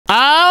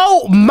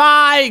Oh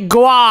my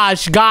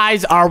gosh,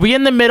 guys, are we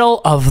in the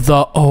middle of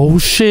the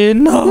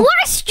ocean? We're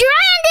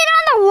stranded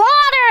on the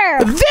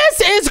water.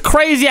 This is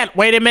crazy.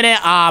 Wait a minute.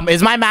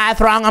 Is my math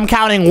wrong? I'm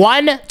counting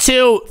 1,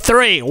 2,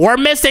 3. We're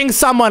missing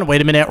someone.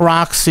 Wait a minute.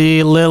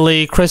 Roxy,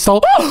 Lily,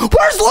 Crystal.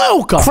 Where's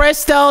Luke?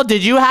 Crystal,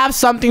 did you have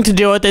something to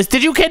do with this?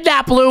 Did you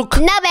kidnap Luke?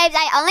 No, babes.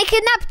 I only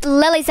kidnap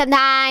Lily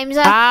sometimes.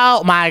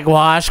 Oh my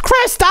gosh,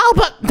 Crystal!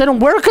 But then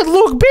where could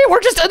Luke be? We're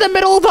just in the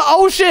middle of the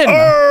ocean.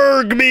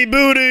 Arg me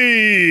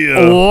booty!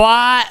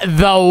 What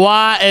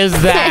is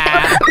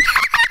that?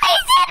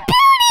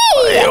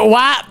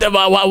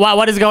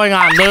 What is going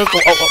on, Luke?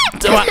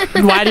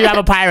 Why do you have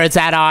a pirate's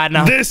hat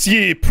on? This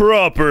ye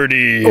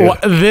property.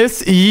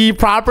 This ye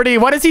property?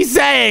 What is he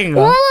saying?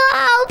 Whoa,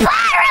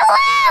 Pirate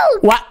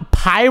Luke! What?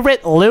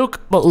 Pirate Luke?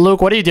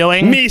 Luke, what are you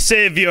doing? Me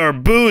save your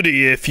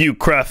booty if you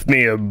craft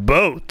me a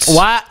boat.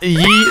 What?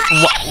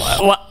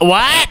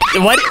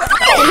 What?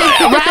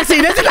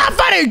 Roxy, this is not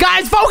funny.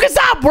 Guys, focus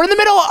up. We're in the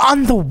middle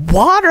on the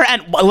water.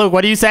 And Luke,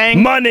 what are you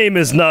saying? My name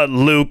is not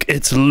Luke.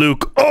 It's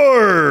Luke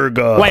Org.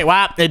 Wait,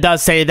 what? It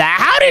does say that.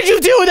 How did you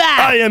do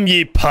that? I am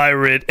ye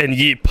pirate, and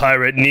ye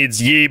pirate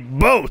needs ye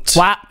boat.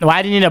 What?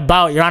 Why do you need a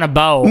boat? You're on a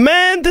boat.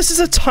 Man, this is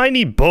a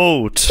tiny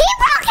boat. He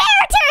broke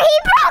character! He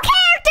broke character!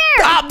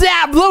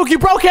 Yeah, Luke, you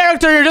broke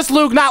character. You're just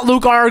Luke, not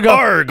Luke Arg.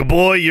 Arg,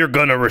 boy, you're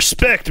gonna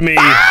respect me.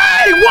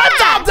 Hey,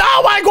 what's up?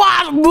 Oh my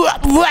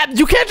god!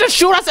 You can't just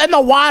shoot us in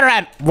the water.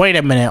 And wait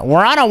a minute,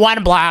 we're on a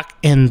 1 block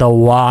in the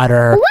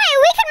water. Wait,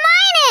 we can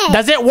mine it!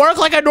 Does it work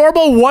like a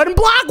normal 1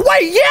 block?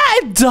 Wait, yeah,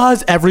 it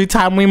does. Every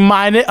time we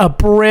mine it, a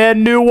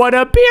brand new one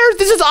appears.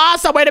 This is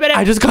awesome. Wait a minute.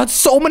 I just got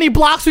so many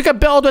blocks we can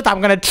build with.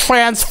 I'm gonna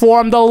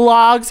transform the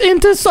logs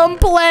into some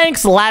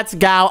planks. Let's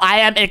go. I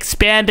am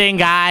expanding,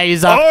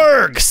 guys.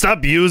 Arg,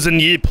 stop using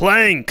ye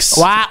planks.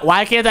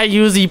 Why can't I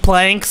use the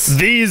planks?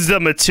 These are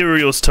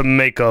materials to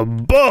make a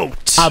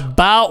boat. A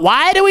boat?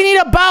 Why do we need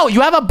a boat?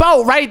 You have a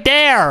boat right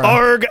there.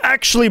 Arg,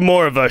 actually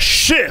more of a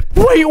ship.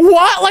 Wait,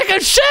 what? Like a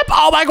ship?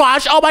 Oh my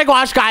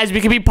gosh, guys,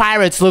 we can be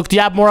pirates. Luke, do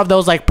you have more of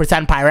those like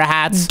pretend pirate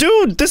hats?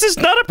 Dude, this is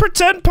not a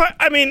pretend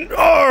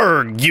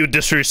arg, you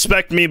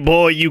disrespect me,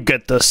 boy, you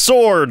get the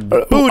sword,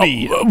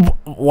 booty.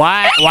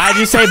 Why'd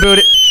you say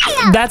booty?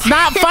 That's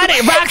not funny,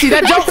 Roxy,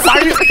 that joke,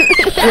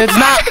 it's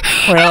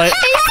not, really.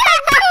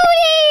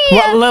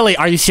 What, Lily,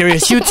 are you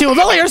serious? You too?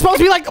 Lily, you're supposed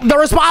to be like the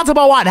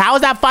responsible one. How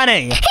is that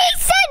funny? He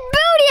said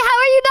booty. How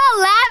are you not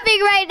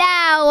laughing right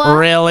now?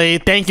 Really?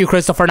 Thank you,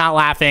 Crystal, for not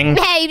laughing.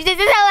 Hey, this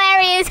is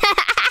hilarious.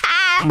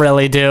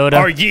 Really, dude?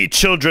 Are ye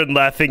children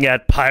laughing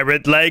at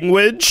pirate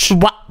language?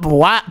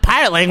 What?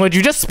 Pirate language?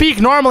 You just speak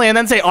normally and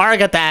then say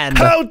arg at the end.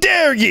 How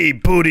dare ye,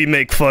 booty,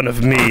 make fun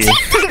of me?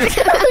 Booty again.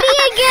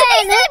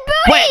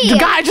 Wait,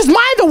 guys, just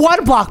mind the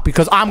 1 block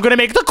because I'm gonna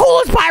make the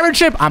coolest pirate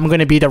ship. I'm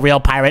gonna be the real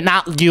pirate,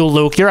 not you,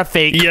 Luke. You're a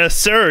fake. Yes,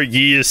 sir.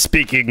 Ye is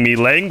speaking me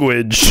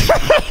language.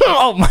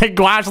 Oh my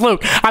gosh,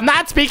 Luke. I'm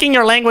not speaking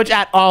your language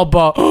at all,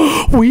 but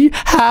we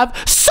have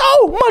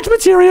so much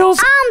materials.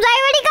 I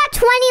already got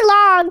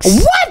 20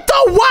 logs. What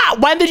the what?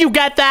 When did you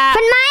get that?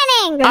 For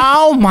mining.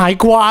 Oh my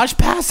gosh,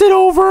 pass it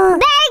over. There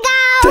you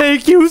go.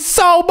 Thank you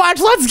so much.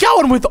 Let's go.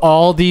 And with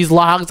all these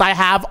logs, I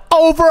have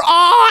over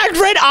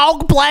 100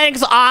 oak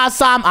planks.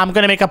 Awesome. I'm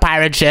gonna make a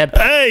pirate ship.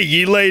 Hey,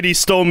 ye lady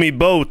stole me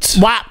boat.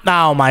 What?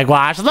 Oh my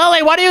gosh.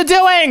 Lily, what are you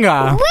doing?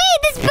 Wait,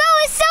 this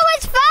boat is so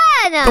much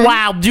fun.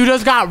 Wow, you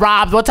just got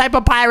robbed. What type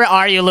of pirate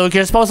are you, Luke?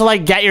 You're supposed to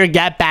like get your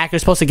get back. You're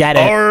supposed to get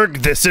it.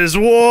 Arg, this is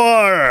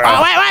war.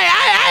 Oh,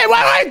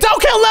 wait,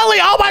 don't kill Lily.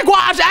 Oh my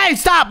gosh. Hey,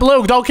 stop,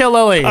 Luke. Don't kill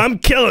Lily. I'm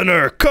killing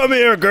her. Come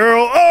here,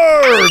 girl.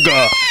 Arg.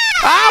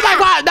 Oh my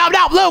god, no,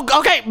 Luke,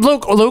 okay,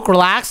 Luke,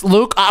 relax,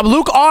 Luke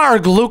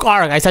Arg,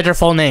 I said your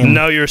full name.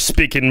 Now you're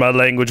speaking my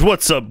language.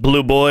 What's up,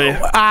 blue boy?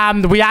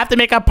 We have to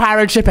make a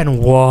pirate ship, and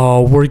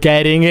whoa, we're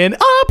getting an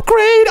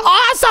upgrade,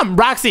 awesome.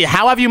 Roxy,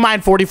 how have you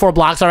mined 44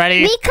 blocks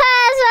already? Because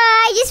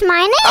I just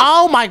mined it.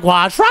 Oh my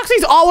gosh,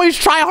 Roxy's always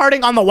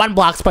try-harding on the 1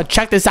 blocks, but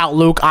check this out,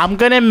 Luke, I'm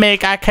gonna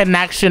make a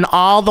connection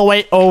all the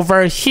way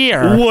over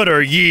here. What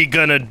are ye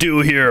gonna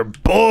do here,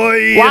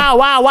 boy?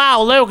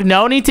 Wow, Luke,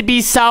 no need to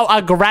be so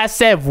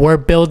aggressive. We're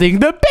building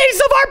the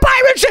base of our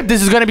pirate ship.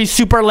 This is gonna be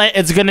super lit.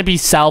 It's gonna be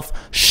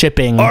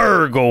self-shipping.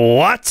 Arg,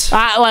 what?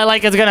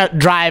 Like it's gonna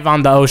drive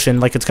on the ocean,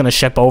 like it's gonna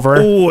ship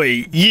over.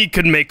 Wait, ye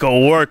can make a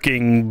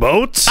working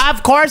boat?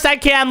 Of course I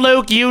can,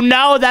 Luke. You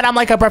know that I'm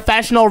like a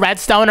professional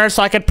redstoner,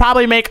 so I could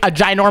probably make a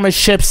ginormous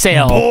ship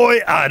sail. Boy,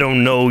 I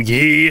don't know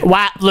ye.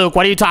 What, Luke?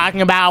 What are you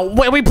talking about?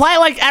 We play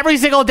like every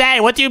single day.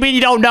 What do you mean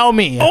you don't know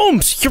me?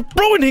 Omz, you're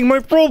ruining my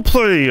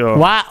roleplay.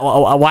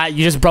 What?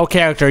 You just broke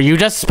character. You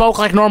just spoke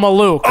like normal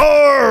Luke.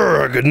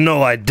 Arg,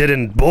 no I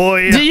didn't,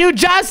 boy. You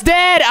just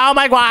did. Oh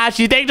my gosh.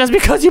 You think just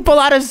because you pull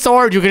out a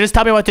sword, you can just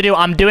tell me what to do?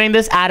 I'm doing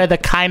this out of the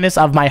kindness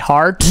of my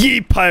heart.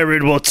 Ye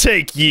pirate will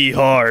take ye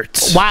heart.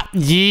 What?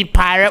 Ye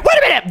pirate? Wait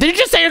a minute. Did you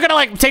just say you're gonna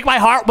like take my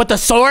heart with the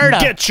sword?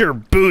 Get your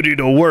booty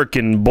to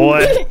working, boy.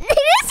 You said it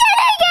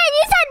again.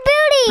 You said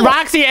booty.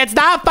 Roxy, it's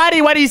not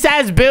funny when he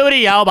says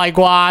booty. Oh my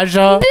gosh.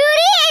 Booty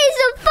is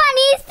the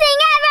funniest thing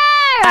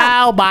ever.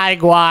 Oh my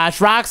gosh,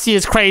 Roxy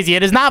is crazy.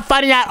 It is not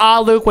funny at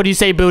all, Luke, when you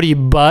say booty,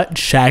 but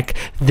check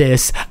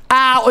this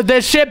out.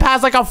 The ship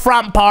has like a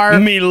front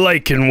part. Me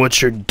liking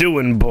what you're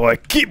doing, boy.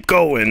 Keep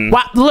going.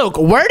 What, Luke,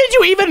 where did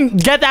you even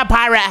get that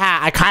pirate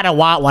hat? I kind of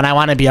want one. I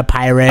want to be a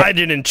pirate. I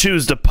didn't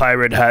choose the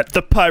pirate hat.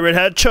 The pirate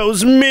hat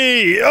chose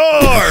me.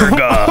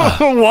 Arga.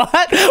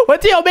 What?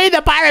 What do you mean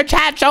the pirate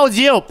hat chose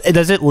you?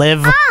 Does it live?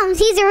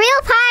 He's a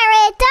real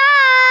pirate.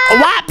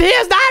 What? He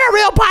is not a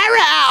real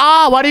pirate at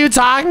all. What are you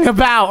talking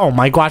about? Oh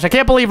my gosh, I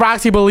can't believe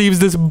Roxy believes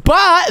this,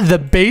 but the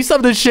base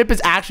of the ship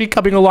is actually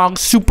coming along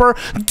super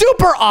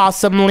duper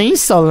awesomely.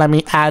 So let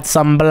me add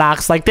some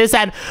blocks like this.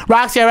 And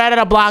Roxy, I ran out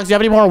of blocks. Do you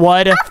have any more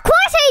wood? Of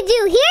course I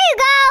do. Here you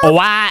go.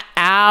 What?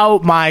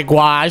 Oh my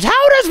gosh.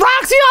 How does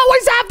Roxy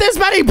always have this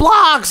many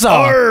blocks?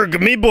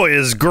 Arg, me boy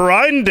is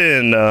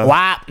grinding.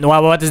 What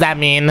does that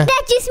mean?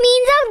 That just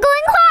means I'm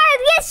going hard.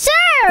 Yes,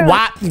 sir.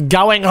 What?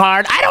 Going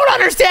hard? I don't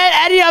understand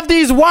any of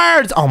these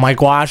words. Oh my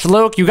gosh,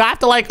 Luke, you got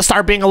to like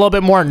start being a little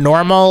bit more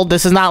normal.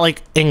 This is not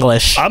like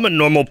English. I'm a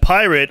normal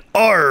pirate.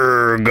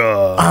 Arg.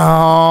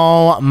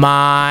 Oh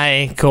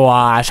my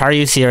gosh. Are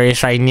you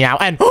serious right now?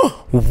 And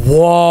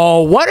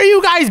whoa, what are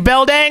you guys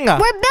building? We're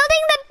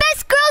building the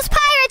best girls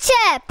pirate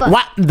ship.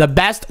 What? The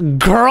best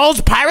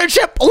girls pirate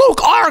ship?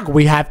 Luke, arg,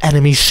 we have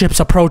enemy ships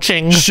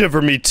approaching.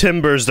 Shiver me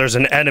timbers, there's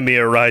an enemy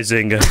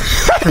arising.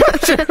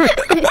 What?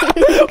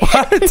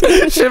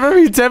 Shiver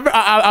me timber?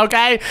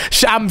 Okay.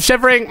 I'm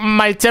shivering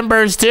my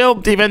timbers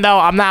too, even though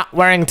I'm not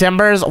wearing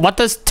timbers. What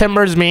does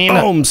timbers mean?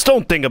 Omz,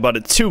 don't think about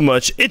it too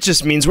much. It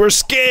just means we're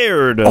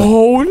scared.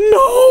 Oh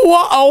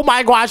no. Oh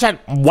my gosh. And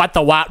what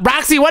the what?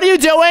 Roxy, what are you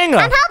doing? I'm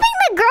helping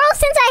the girls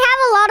since I have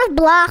a lot of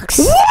blocks.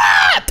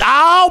 What?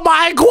 Oh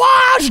my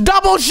gosh.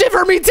 Double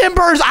shiver me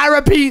timbers. I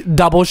repeat,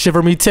 double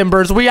shiver me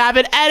timbers. We have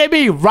an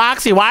enemy.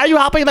 Roxy, why are you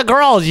helping the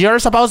girls? You're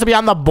supposed to be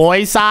on the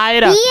boy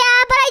side. Yeah,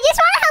 but I just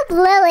want to help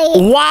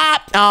Lily.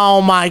 What?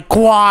 Oh my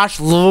gosh,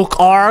 Luke,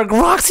 arg.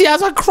 Roxy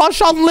has a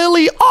crush on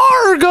Lily,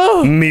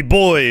 arg. Me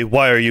boy,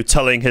 why are you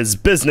telling his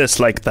business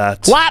like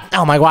that? What?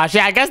 Oh my gosh,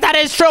 yeah, I guess that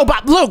is true.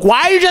 But Luke,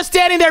 why are you just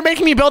standing there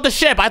making me build a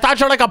ship? I thought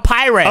you were like a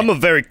pirate. I'm a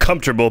very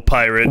comfortable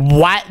pirate.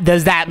 What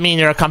does that mean,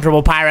 you're a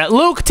comfortable pirate?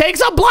 Luke, take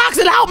some blocks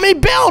and help me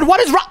build. What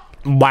is wrong?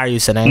 Why are you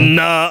sitting?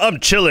 Nah,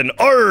 I'm chilling.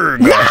 Arg.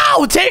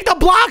 No, take the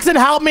blocks and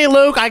help me,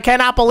 Luke. I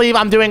cannot believe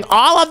I'm doing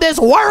all of this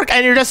work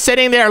and you're just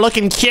sitting there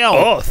looking cute.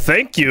 Oh,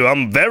 thank you.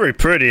 I'm very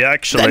pretty,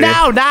 actually.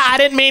 No, I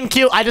didn't mean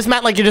cute. I just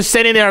meant like you're just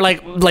sitting there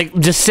like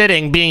just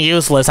sitting, being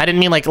useless. I didn't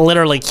mean like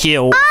literally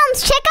cute.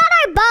 Check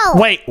out our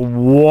boat. Wait,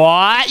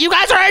 what? You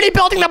guys are already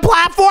building the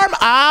platform?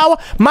 Oh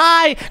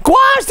my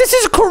gosh, this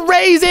is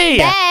crazy.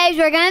 Babes,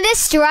 we're gonna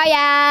destroy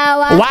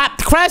you. What?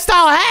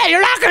 Crystal, hey,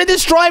 you're not gonna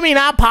destroy me.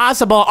 Not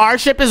possible. Our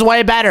ship is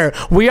way better.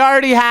 We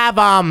already have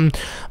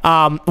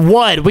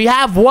wood. We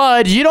have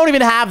wood. You don't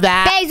even have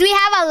that. Babes, we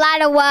have a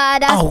lot of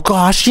wood. Oh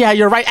gosh, yeah,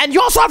 you're right. And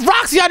you also have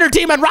Roxy on your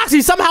team, and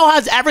Roxy somehow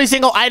has every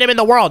single item in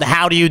the world.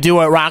 How do you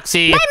do it,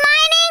 Roxy? By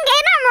mining,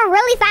 and I'm a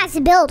really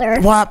fast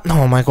builder. What?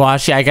 Oh my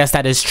gosh, yeah, I guess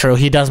that is true.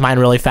 He does mine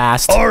really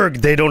fast.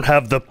 Arg, they don't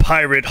have the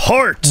pirate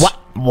heart.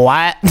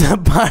 What?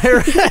 The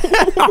pirate?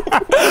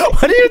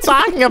 What are you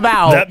talking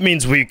about? That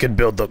means we could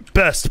build the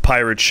best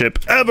pirate ship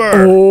ever.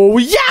 Oh,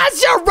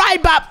 yes, you're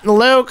right, but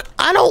Luke,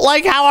 I don't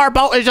like how our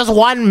boat is just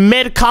one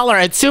mid-color.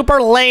 It's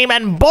super lame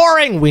and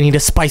boring. We need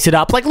to spice it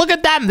up. Like, look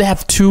at them. They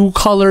have two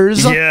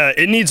colors. Yeah,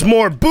 it needs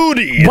more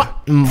booty.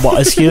 What?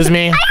 Excuse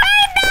me? I heard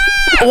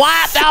that.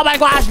 What? Oh, my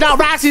gosh. No,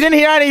 Roxy didn't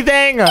hear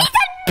anything. It's a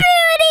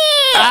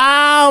booty.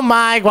 Oh,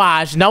 my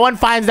gosh. No one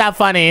finds that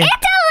funny. It's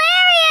hilarious.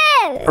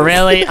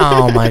 Really?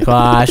 Oh my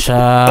gosh.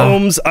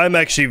 Omz, I'm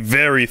actually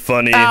very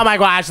funny. Oh my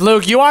gosh,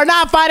 Luke, you are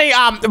not funny.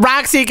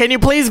 Roxy, can you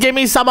please give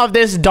me some of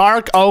this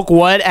dark oak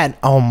wood? And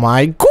oh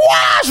my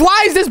gosh,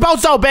 why is this boat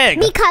so big?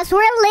 Because we're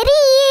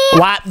litty.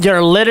 What?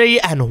 You're litty?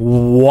 And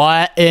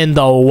what in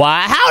the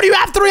what? How do you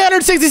have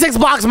 366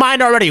 blocks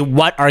mined already?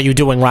 What are you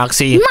doing,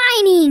 Roxy?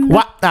 Mining.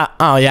 What?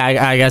 Oh yeah,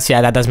 I guess,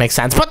 yeah, that does make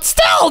sense. But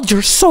still,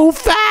 you're so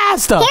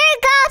fast. Here you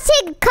go,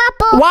 take a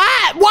couple.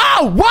 What?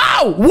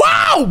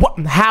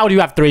 Whoa. How do you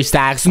have 3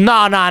 stacks?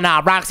 No.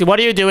 Roxy, what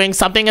are you doing?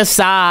 Something is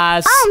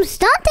sus. Don't think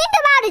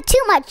about it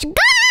too much.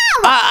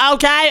 Go!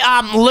 Okay,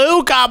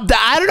 Luke,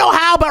 I don't know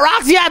how, but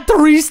Roxy had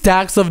 3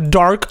 stacks of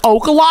dark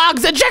oak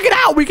logs. And check it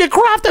out, we can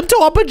craft them to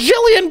a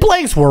bajillion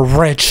blanks. We're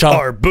rich.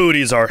 Our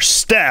booties are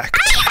stacked.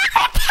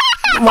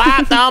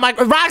 What? Oh my,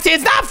 Roxy,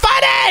 it's not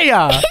funny!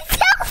 It's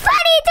so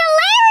funny, it's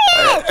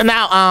hilarious!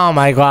 Now, oh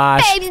my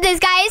gosh. Babes, this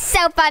guy is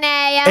so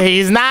funny.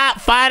 He's not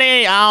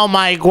funny. Oh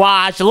my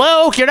gosh.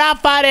 Luke, you're not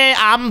funny.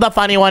 I'm the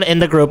funny one in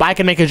the group. I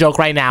can make a joke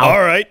right now.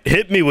 All right,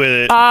 hit me with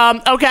it.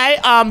 Okay.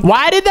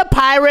 Why did the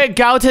pirate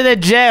go to the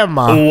gym?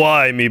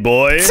 Why, me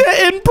boy?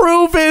 To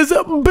improve his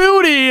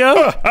booty.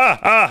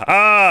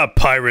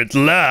 Pirate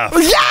laugh.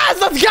 Yes,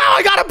 let's go.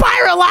 I got a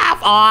pirate laugh.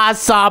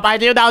 Awesome. I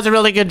knew that was a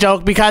really good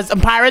joke because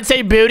pirates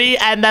say booty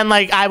and then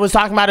like I was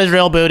talking about his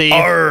real booty.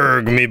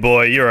 Arg, me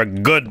boy, you're a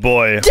good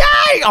boy.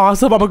 Yay!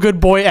 Awesome, I'm a good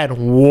boy. And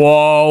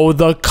whoa,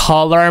 the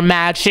color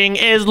matching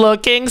is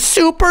looking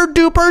super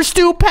duper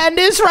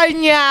stupendous right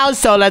now.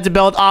 So let's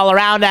build all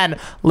around. And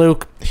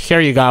Luke, here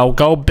you go.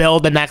 Go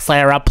build the next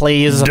layer up,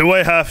 please. Do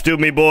I have to,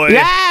 me boy?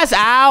 Yes!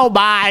 Oh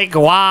my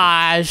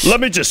gosh. Let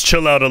me just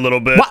chill out a little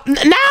bit. What?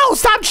 No!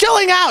 Stop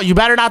chilling out! You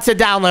better not sit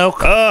down, Luke.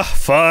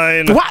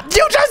 Fine. What?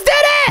 You just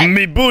did it!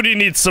 Me booty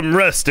needs some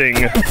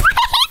resting.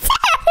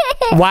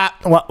 What?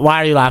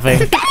 Why are you laughing?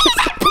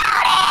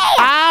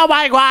 Oh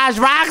my gosh,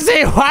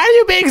 Roxy, why are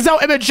you being so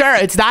immature?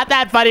 It's not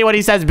that funny when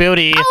he says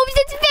booty. Oh,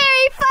 it's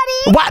very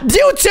funny. What?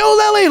 You too,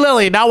 Lily?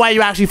 Lily, no way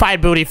you actually find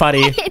booty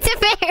funny. It's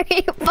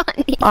very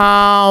funny.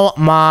 Oh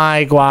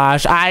my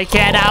gosh, I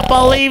cannot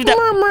believe that.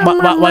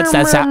 What's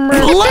that sound?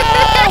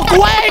 Luke,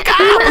 wake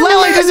up!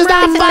 Lily, this is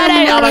not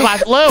funny. Oh my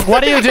gosh, Luke,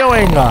 what are you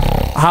doing?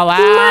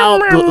 Hello?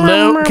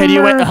 Luke, can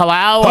you wait?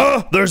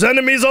 Hello? There's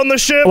enemies on the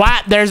ship?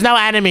 What? There's no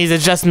enemies,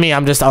 it's just me.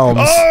 I'm just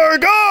Omz.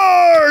 Arg,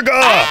 arg!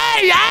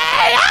 Hey,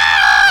 hey,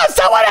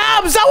 someone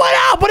help! Someone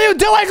help! What are you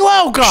doing,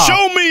 Luke?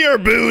 Show me your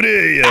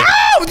booty!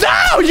 Oh,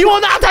 no! You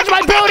will not touch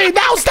my booty!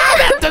 No, stop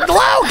it!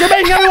 Luke, you're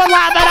making everyone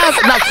laugh at us!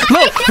 No,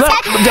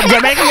 Luke,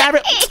 you're making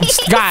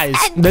Guys,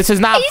 this is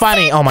not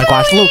funny. Oh my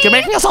gosh, Luke, you're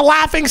making us a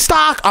laughing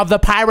stock of the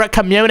pirate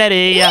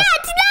community. Yeah,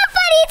 it's not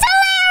funny. It's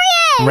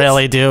hilarious.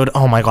 Really, dude?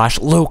 Oh my gosh,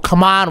 Luke,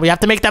 come on. We have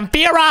to make them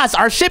fear us.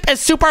 Our ship is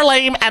super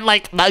lame, and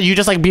like, you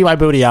just like beat my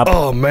booty up.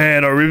 Oh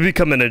man, are we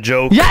becoming a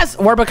joke? Yes,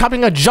 we're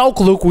becoming a joke,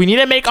 Luke. We need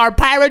to make our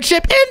pirate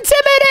ship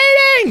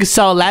intimidating.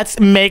 So let's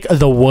make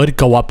the wood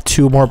go up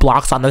 2 more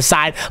blocks on the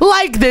side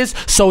like this,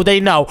 so they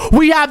know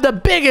we have the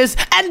biggest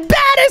and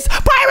baddest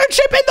pirate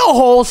ship in the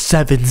whole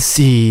 7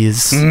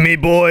 seas. Me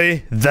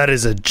boy, that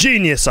is a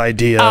genius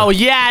idea. Oh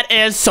yeah, it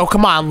is. So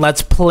come on,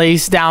 let's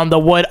place down the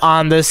wood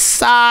on the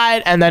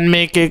side and then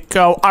make it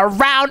go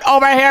around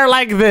over here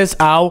like this.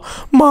 Oh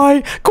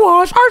my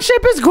gosh, our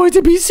ship is going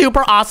to be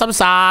super awesome,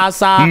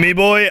 Sasa. Me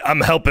boy,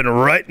 I'm helping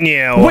right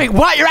now. Wait,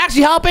 what? You're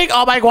actually helping?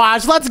 Oh my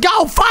gosh, let's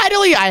go.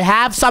 Finally, I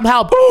have some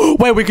help.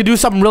 Wait, we could do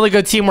some really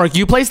good teamwork.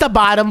 You place the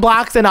bottom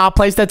blocks and I'll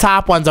place the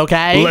top ones,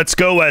 okay? Let's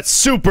go at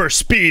super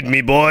speed,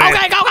 me boy.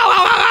 Okay, go, go, go,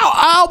 go, go.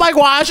 Oh my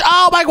gosh,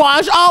 oh my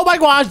gosh, oh my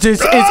gosh. This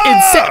is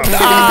insane.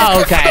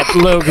 Oh, okay,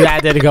 Luke,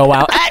 that didn't go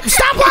well. Hey,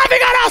 stop laughing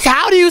at us.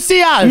 How do you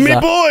see us? Me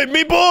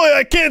boy,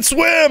 I can't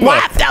swim.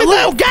 What?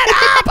 Luke, get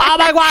up. Oh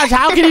my gosh,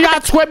 how can you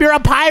not swim? You're a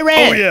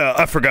pirate. Oh yeah,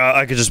 I forgot.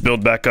 I could just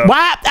build back up.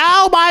 What?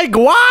 Oh my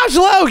gosh,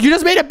 Luke, you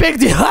just made a big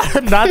deal out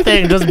of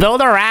nothing. Just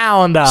build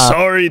around.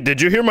 Sorry, did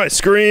you hear my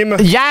scream?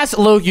 Yes,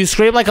 Luke, you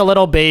screamed like a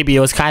little baby. It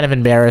was kind of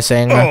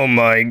embarrassing. Oh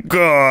my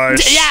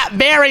gosh. Yeah,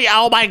 very.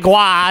 Oh my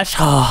gosh.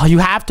 Oh, you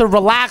have to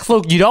relax,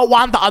 Luke. You don't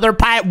want the other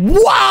pirate.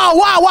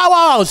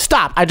 Whoa.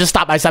 Stop. I just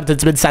stopped my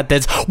sentence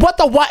mid-sentence.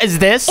 What is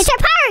this? It's our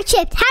pirate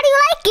ship. How do you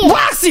like it?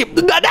 Roxy,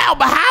 no,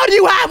 but how do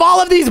you have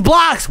all of these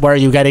blocks? Where are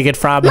you getting it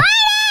from? Mining!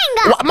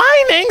 What,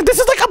 mining? This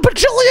is like a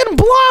bajillion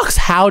blocks.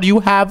 How do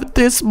you have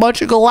this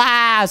much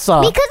glass?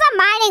 Because I'm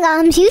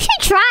mining, you should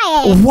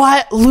try it.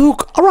 What?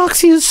 Luke,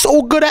 Roxy is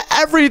so good at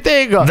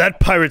everything. That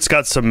pirate's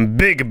got some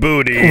big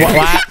booty.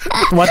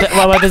 What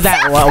does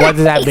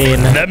that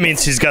mean? That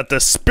means he's got the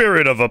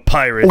spirit of a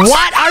pirate.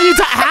 What are you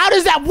how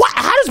does that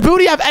how does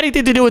booty have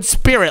anything to do with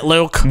spirit,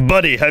 Luke?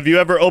 Buddy, have you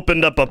ever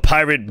opened up a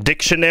pirate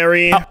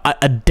dictionary?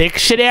 A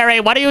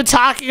dictionary? What are you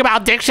talking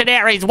about,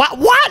 dictionaries? What?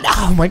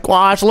 Oh my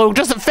gosh, Luke,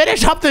 just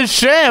finish up the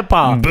ship.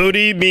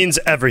 Booty means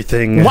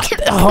everything. What?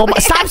 Oh my,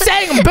 stop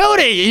saying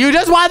booty. You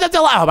just want them to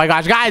oh my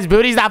gosh, guys,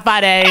 booty's not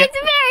funny. It's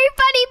very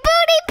funny.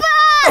 Booty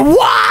pop.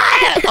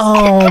 What?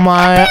 Oh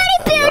my.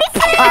 Booty.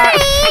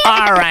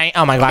 All right.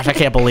 Oh my gosh, I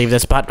can't believe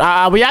this, but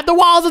we have the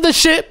walls of the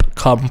ship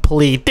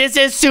complete. This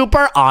is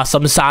super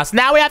awesome sauce.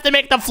 Now we have to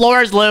make the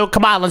floors, Luke.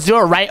 Come on, let's do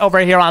it right over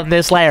here on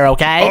this layer,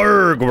 okay?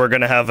 Arg, we're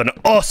gonna have an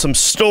awesome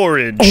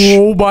storage.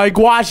 Oh my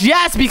gosh,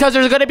 yes, because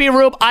there's gonna be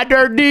room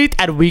underneath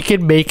and we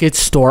can make it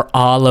store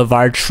all of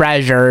our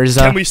treasures.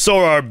 Can we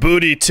store our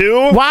booty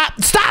too?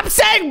 What? Stop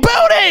saying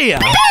booty!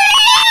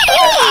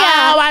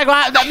 Oh my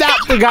god,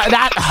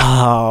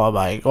 oh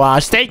my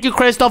gosh. Thank you,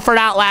 Crystal, for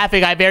not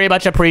laughing. I very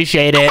much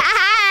appreciate it.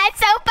 It's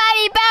so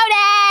funny, booty.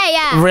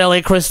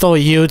 Really, Crystal,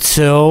 you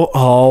too?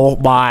 Oh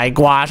my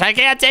gosh, I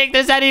can't take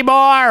this anymore.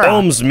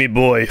 Omz, me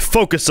boy,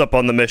 focus up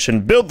on the mission.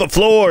 Build the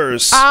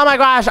floors. Oh my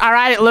gosh, all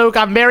right, Luke,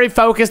 I'm very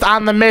focused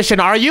on the mission.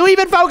 Are you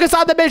even focused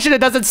on the mission? It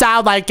doesn't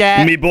sound like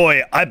it. Me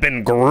boy, I've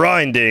been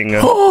grinding.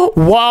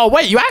 Whoa,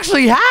 wait, you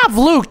actually have,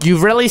 Luke.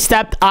 You've really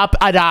stepped up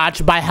a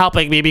notch by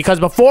helping me, because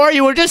before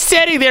you were just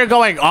sitting there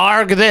going,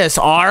 arg this,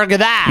 arg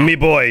that. Me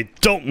boy,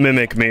 don't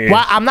mimic me.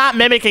 Well, I'm not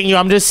mimicking you.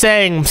 I'm just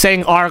saying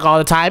arg all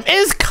the time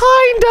is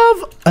kind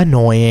of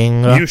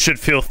annoying. You should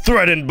feel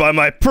threatened by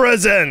my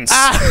presence.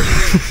 Yeah,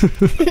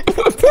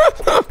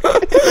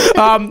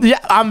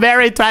 I'm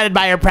very threatened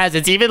by your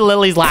presence. Even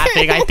Lily's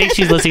laughing. I think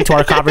she's listening to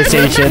our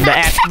conversation.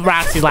 And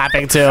Roxy's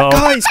laughing too.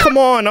 Guys, come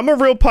on. I'm a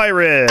real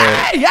pirate.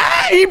 Hey,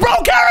 he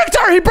broke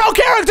character. He broke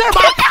character.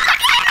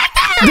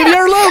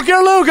 You're Luke.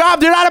 You're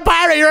not a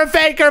pirate. You're a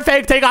fake.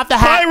 Take off the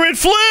hat. Pirate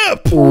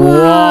flip.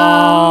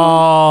 Whoa.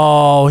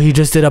 He he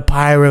just did a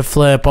pirate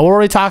flip. What were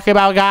we talking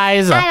about,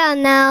 guys? I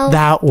don't know.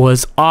 That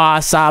was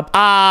awesome.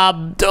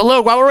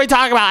 Luke, what were we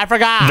talking about? I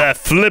forgot. That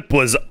flip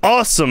was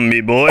awesome,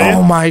 me boy.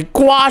 Oh my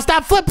gosh,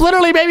 that flip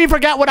literally made me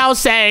forget what I was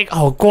saying.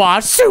 Oh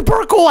gosh,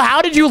 super cool.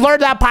 How did you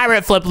learn that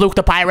pirate flip, Luke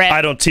the pirate?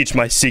 I don't teach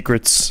my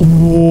secrets.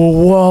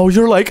 Whoa,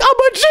 you're like a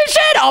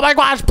magician. Oh my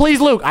gosh, please,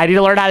 Luke. I need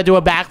to learn how to do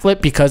a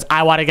backflip because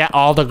I want to get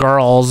all the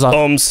girls.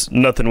 Omz,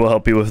 nothing will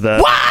help you with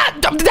that.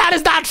 What? That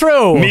is not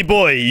true. Me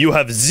boy, you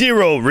have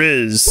 0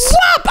 Riz.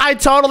 What? I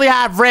totally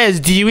have Riz.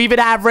 Do you even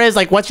have Riz?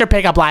 Like, what's your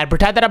pickup line?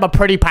 Pretend that I'm a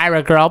pretty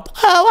pirate girl.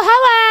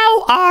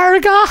 Oh, hello,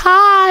 Arga.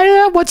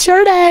 Hi. What's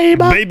your name?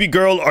 Baby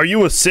girl, are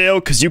you a sail?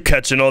 Because you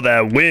catching all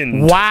that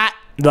wind. What?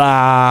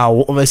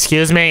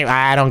 Excuse me?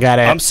 I don't get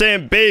it. I'm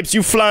saying, babes,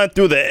 you flying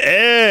through the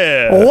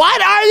air.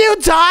 What are you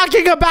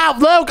talking about,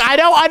 Luke? I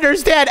don't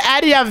understand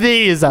any of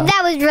these.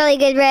 That was really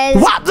good, Riz.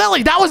 What,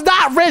 Lily? That was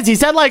not Riz. He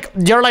said, like,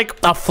 you're like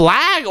a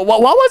flag. What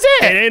was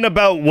It it? ain't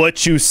about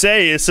what you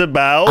say. It's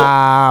about...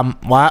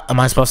 What? Am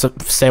I supposed to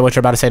say what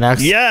you're about to say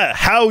next? yeah,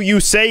 how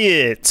you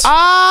say it.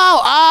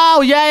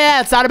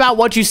 Yeah. It's not about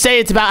what you say.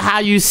 It's about how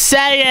you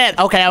say it.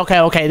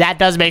 Okay. That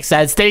does make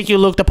sense. Thank you,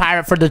 Luke the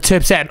pirate, for the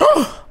tips. And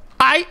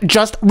I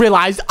just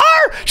realized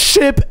our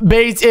ship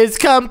base is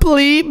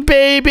complete,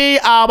 baby.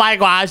 Oh my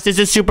gosh, this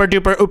is super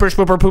duper ooper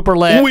spooper pooper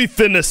lit. We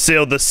finna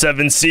sail the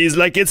 7 seas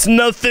like it's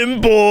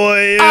nothing,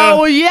 boy.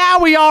 Oh yeah,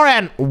 we are.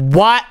 And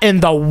what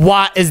in the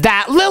what is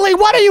that? Lily,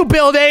 what are you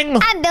building?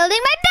 I'm building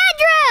my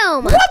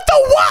bedroom. What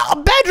the what?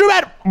 A bedroom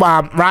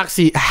at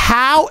Roxy,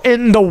 how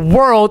in the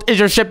world is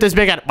your ship this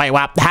big? Wait,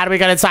 what? How do we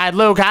get inside?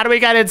 Luke, how do we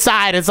get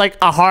inside? It's like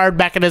a hard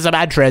mechanism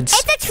entrance.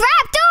 It's a trap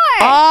door.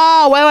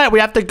 Oh, wait. We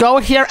have to go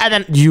here and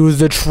then use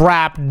the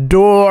trap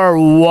door.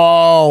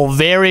 Whoa,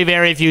 very,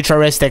 very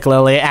futuristic,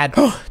 Lily. And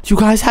you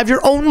guys have your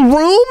own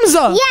rooms?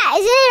 Yeah, isn't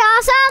it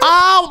awesome?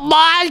 Oh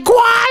my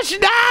gosh,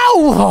 no!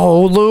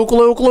 Oh,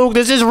 Luke,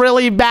 this is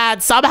really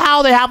bad.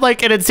 Somehow they have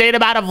like an insane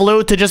amount of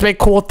loot to just make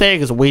cool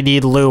things. We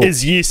need loot.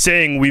 Is ye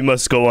saying we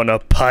must go on a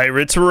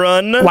pirate's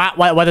run?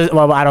 What is,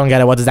 well, I don't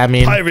get it. What does that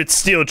mean? Pirates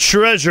steal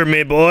treasure,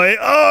 me boy.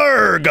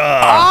 Arga!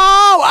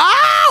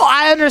 Oh,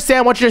 I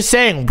understand what you're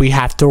saying. We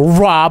have to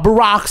rob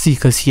Roxy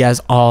because he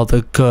has all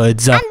the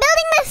goods. I'm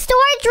building the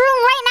storage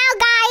room right now,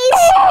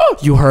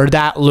 guys. You heard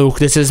that, Luke.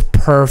 This is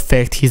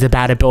perfect. He's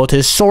about to build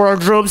his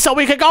storage room so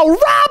we can go rob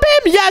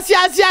him. Yes.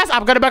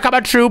 I'm going to become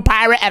a true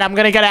pirate and I'm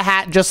going to get a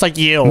hat just like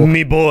you.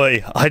 Me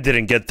boy, I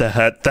didn't get the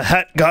hat. The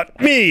hat got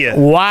me.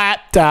 What?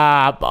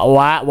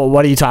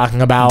 What are you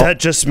talking about? That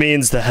just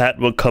means the hat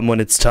will come when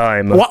it's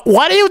time.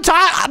 What are you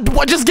talking?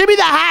 Just give me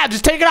the hat.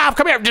 Just take it off.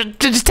 Come here.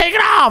 Just take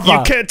it off.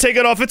 You can't take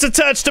it off. It's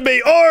attached to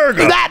me. Arg!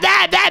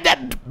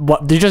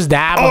 What? Did you just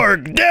dab?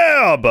 Arg,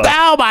 dab!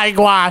 Oh my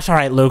gosh. All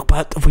right, Luke,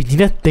 but we need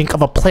to think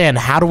of a plan.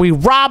 How do we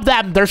rob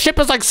them? Their ship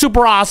is like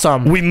super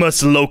awesome. We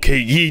must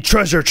locate ye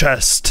treasure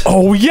chest.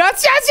 Oh,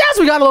 yes.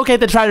 We gotta locate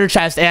the treasure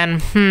chest.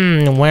 And,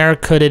 where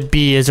could it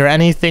be? Is there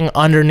anything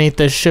underneath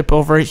the ship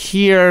over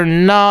here?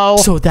 No.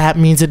 So that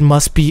means it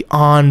must be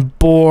on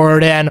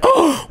board. And,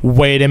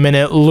 wait a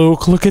minute,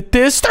 Luke. Look at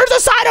this. There's a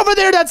sign over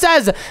there that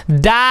says,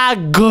 Da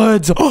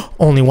Goods.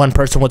 Only one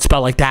person would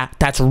spell like that.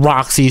 That's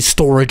Roxy's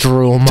storage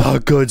room.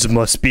 The goods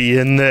must be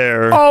in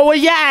there. Oh,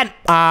 yeah.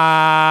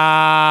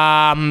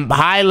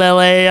 Hi,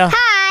 Lily.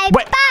 Hi,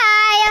 Wait. bye.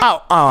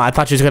 Oh, I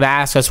thought she was going to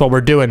ask us what we're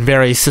doing,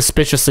 very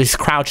suspiciously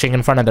crouching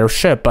in front of their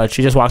ship, but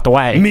she just walked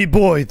away. Me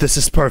boy, this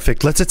is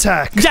perfect. Let's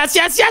attack. Yes.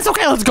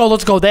 Okay, let's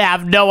go. They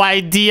have no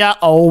idea.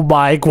 Oh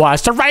my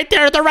gosh. They're right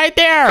there.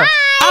 Hi.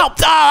 Oh,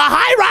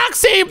 hi,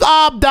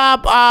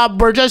 Roxy.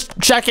 We're just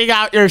checking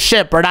out your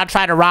ship. We're not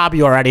trying to rob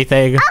you or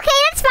anything. Okay,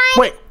 that's fine.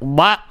 Wait,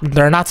 what?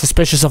 They're not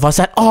suspicious of us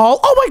at all.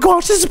 Oh my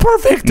gosh, this is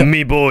perfect.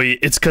 Me boy,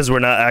 it's because we're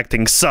not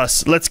acting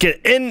sus. Let's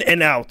get in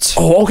and out.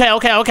 Oh,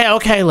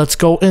 okay. Let's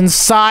go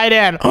inside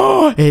and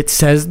it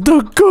says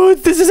the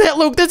goods. This is it,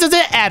 Luke. This is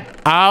it. And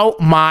oh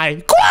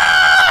my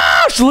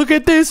gosh, look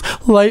at this.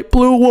 Light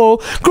blue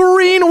wool,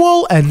 green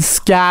wool, and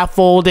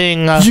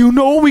scaffolding. You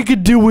know what we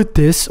could do with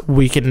this?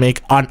 We can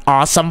make an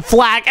awesome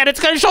flag, and it's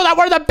going to show that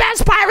we're the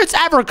best pirates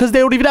ever because they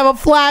don't even have a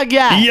flag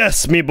yet.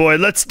 Yes, me boy,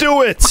 let's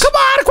do it. Come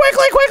on,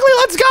 quickly.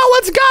 Let's go.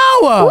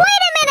 Wait a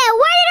minute.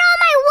 Where did all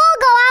my wool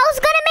go? I was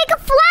going to make a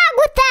flag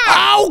with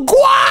that. Oh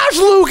gosh,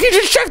 Luke, you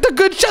just checked the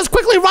good chest.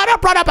 Quickly, run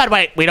up. And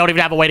wait, we don't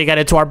even have a way to get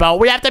into our boat.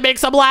 We have to make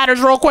some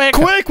ladders real quick.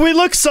 Quick, we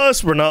look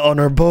sus. We're not on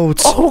our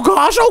boats. Oh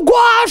gosh.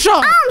 Omz,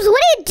 what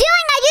are you doing?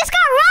 I just got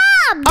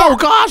robbed. Oh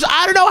gosh,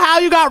 I don't know how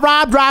you got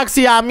robbed,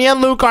 Roxy. Me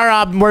and Luke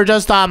are we're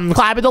just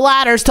climbing the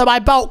ladders to my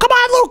boat. Come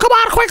on, Luke, come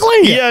on,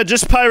 quickly. Yeah,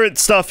 just pirate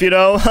stuff, you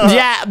know.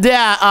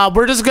 yeah.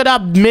 We're just gonna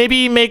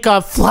maybe make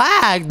a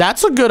flag.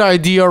 That's a good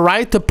idea,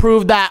 right? To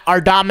prove that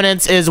our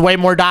dominance is way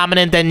more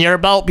dominant than your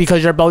boat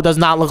because your boat does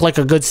not look like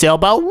a good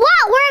sailboat. What?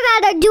 We're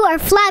gotta do our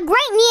flag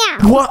right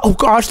now. What? Oh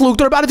gosh, Luke,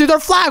 they're about to do their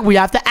flag. We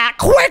have to act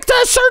quick to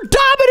assert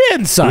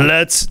dominance.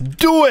 Let's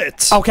do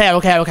it.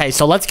 Okay.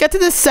 So let's get to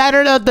the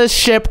center of the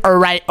ship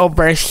right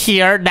over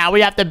here. Now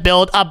we have to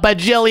build a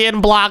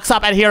bajillion blocks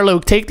up. And here,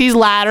 Luke, take these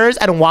ladders,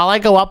 and while I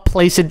go up,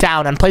 place it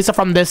down, and place it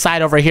from this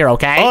side over here,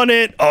 okay? On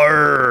it,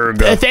 arg.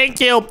 Thank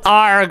you,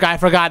 arg. I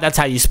forgot that's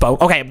how you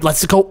spoke. Okay,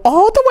 let's go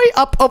all the way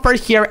up over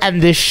here,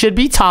 and this should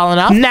be tall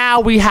enough. Now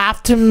we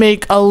have to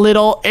make a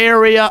little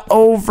area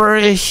over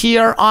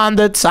here on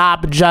the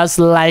top, just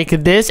like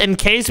this, in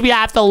case we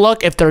have to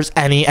look if there's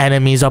any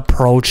enemies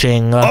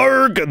approaching.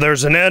 Arg,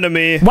 there's an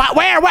enemy. What?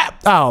 Where?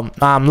 Oh,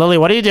 Lily,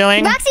 what are you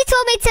doing? Roxy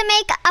told me to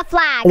make a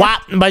flag.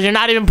 What? But you're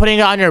not even putting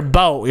it on your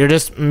boat. You're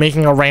just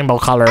making a rainbow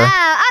color. Oh,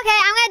 okay.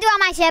 I'm gonna do it on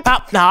my ship.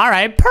 Oh, all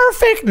right,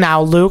 perfect.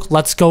 Now, Luke,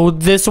 let's go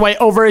this way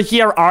over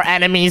here. Our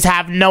enemies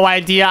have no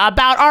idea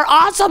about our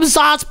awesome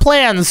sauce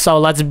plans, so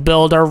let's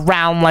build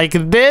around like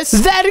this,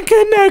 then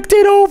connect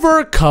it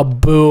over.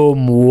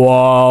 Kaboom.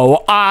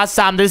 Whoa,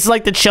 awesome. This is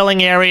like the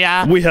chilling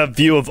area. We have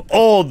view of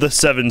all the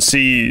 7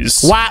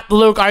 seas. What,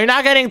 Luke? Are you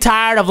not getting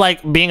tired of,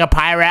 like, being a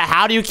pirate?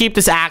 How do you keep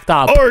this act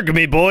up? Arg,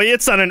 me boy,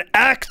 it's not an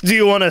act. Do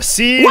you want to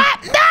see?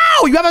 What?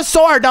 No! You have a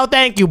sword. No,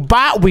 thank you.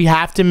 But we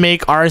have to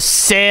make our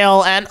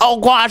sail, and oh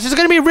gosh, it's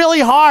gonna be really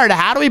hard.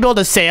 How do we build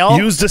a sail?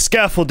 Use the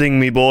scaffolding,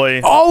 me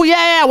boy. Oh,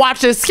 yeah.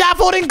 Watch this.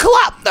 Scaffolding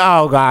club.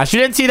 Oh, gosh. You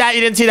didn't see that.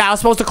 I was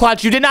supposed to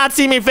clutch. You did not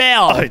see me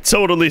fail. I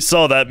totally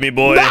saw that, me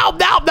boy. No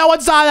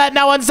one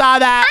saw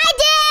that. I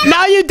did.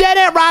 No, you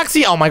didn't,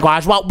 Roxy. Oh, my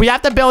gosh. Well, we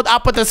have to build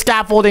up with the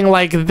scaffolding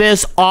like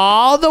this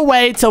all the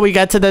way till we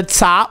get to the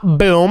top.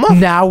 Boom.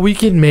 Now we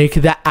can make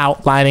the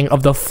outlining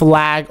of the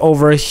flag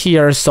over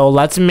here. So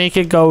let's make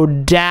it go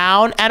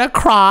down and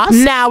across.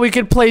 Now we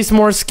can place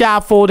more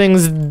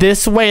scaffoldings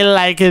this way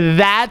like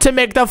that to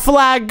make the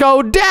flag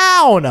go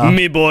down.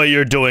 Me boy,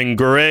 you're doing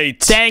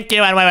great. Thank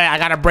you. And wait, I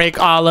gotta break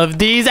all of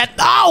these. And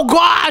oh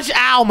gosh,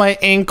 ow, my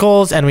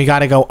ankles. And we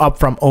gotta go up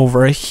from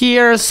over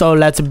here. So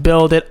let's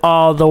build it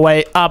all the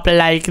way up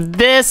like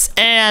this.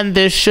 And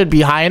this should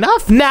be high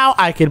enough. Now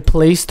I can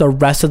place the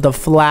rest of the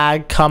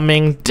flag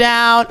coming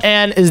down.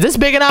 And is this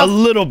big enough? A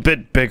little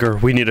bit bigger.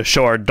 We need to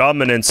show our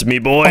dominance, me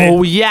boy.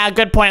 Oh yeah,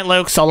 good point,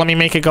 Luke. So let me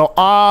make it go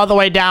all the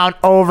way down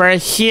over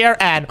here.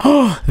 And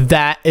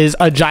that is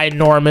a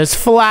ginormous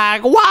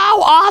flag.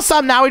 Wow,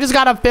 awesome. Now we just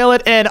gotta fill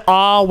it in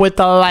all with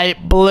the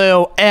light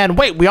blue. And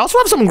wait, we also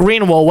have some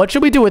green wool. What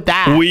should we do with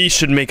that? We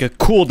should make a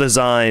cool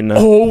design.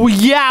 Oh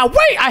yeah,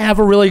 wait, I have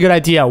a really good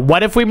idea.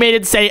 What if we made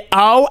it say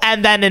O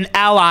and then an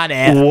L on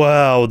it?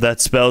 Wow,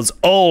 that spells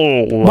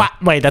O. What?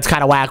 Wait, that's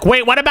kind of whack.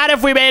 Wait, what about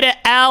if we made it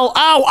L-O?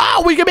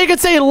 Oh, we can make it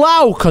say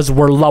low, because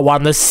we're low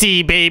on the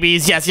sea,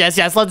 babies. Yes,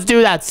 let's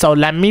do that. So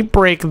let me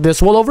break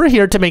this wool over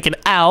here to make an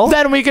L.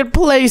 Then we can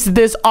place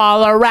this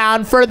all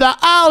around for the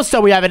O. So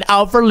we have an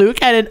L for Luke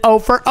and an O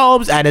for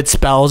Omz, and it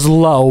spells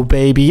low,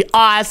 baby.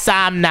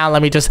 Awesome. Now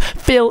let me just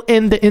fill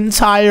in the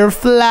entire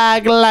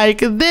flag like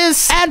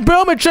this, and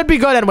boom, it should be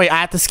good. And wait, I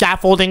have to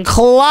scaffolding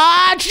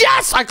clutch.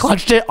 Yes, I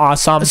clutched it.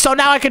 Awesome. So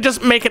now I can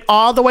just make it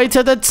all the way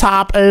to the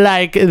top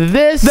like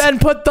this, then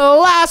put the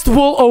last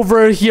wool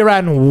over here,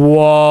 and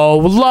whoa,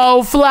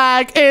 low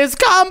flag is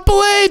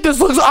complete. This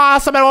looks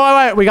awesome. And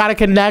wait, we gotta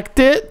connect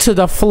it to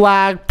the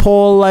flag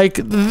pole like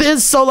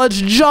this. So let's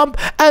jump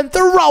and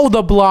throw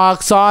the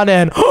blocks on,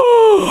 and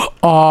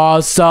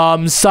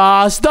awesome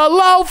sauce, the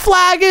low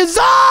flag is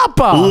up.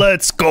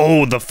 Let's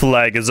go. The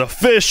flag is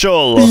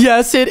official.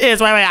 Yes, it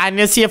is. Wait, I need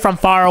to see it from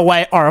far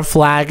away. Our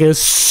flag is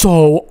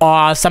so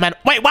awesome. And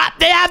wait, what?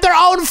 They have their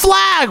own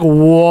flag.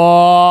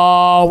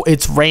 Whoa,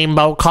 it's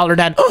rainbow colored,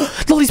 and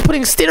Lily's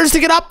putting stairs to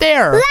get up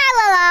there.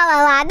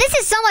 La. This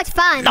is so much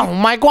fun. Oh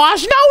my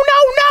gosh,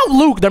 no,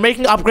 Luke, they're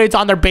making upgrades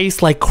on their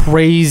base like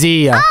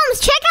crazy. Check out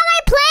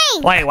my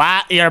plane. Wait,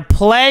 what? Your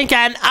plank?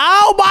 And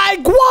oh my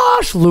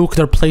gosh, Luke,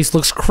 their place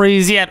looks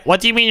crazy. And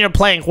what do you mean your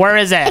plank? Where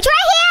is it? It's right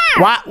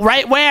here. What?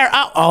 Right where?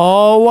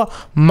 Oh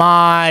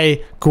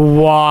my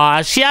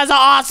gosh, she has an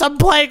awesome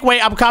plank.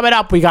 Wait, I'm coming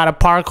up. We gotta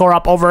parkour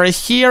up over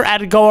here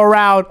and go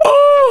around.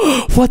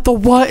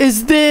 What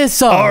is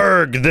this?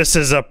 Arg, this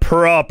is a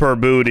proper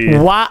booty.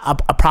 What?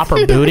 A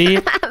proper booty?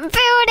 Booty.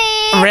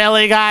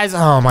 Really, guys?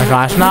 Oh my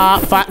gosh,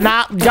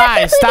 not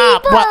guys,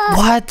 stop.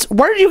 What?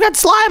 Where did you get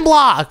slime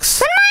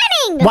blocks?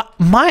 Mining. What?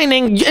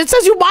 Mining? It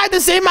says you buy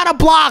the same amount of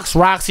blocks.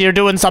 Roxy, you're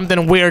doing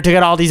something weird to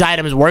get all these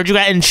items. Where'd you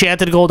get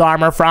enchanted gold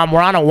armor from?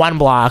 We're on a 1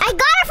 block. I got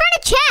it from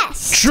the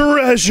chest.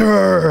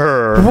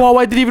 Treasure. Whoa,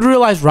 I didn't even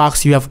realize,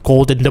 Roxy, you have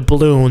golden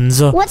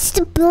doubloons. What's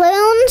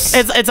doubloons?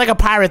 It's like a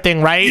pirate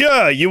thing, right?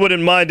 Yeah, you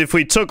wouldn't mind if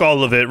we took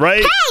all of it,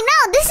 right? Hey,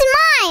 no, this is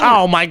mine.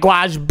 Oh my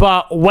gosh,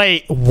 but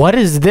wait, what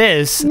is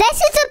this?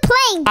 This is a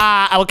plank.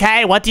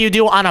 Okay, what do you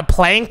do on a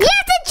plank? You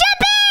have to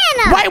jump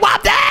in. Wait,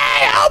 what?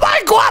 Hey, oh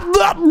my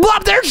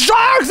There's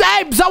sharks.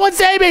 Hey, someone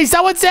save me.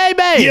 Someone save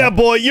me. Yeah,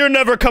 boy, you're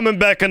never coming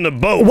back in the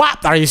boat.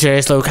 What? Are you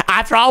serious, Luke?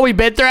 After all we've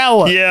been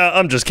through? Yeah,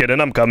 I'm just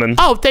kidding. I'm coming.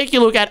 Oh, thank you,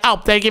 Luke. And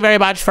thank you very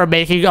much for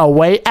making a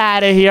way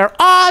out of here.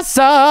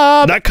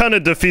 Awesome. That kind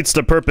of defeats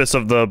the purpose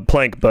of the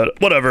plank, but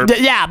whatever.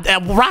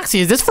 Roxy,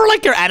 is this for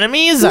like your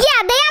enemies? Yeah, they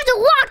have to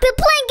walk the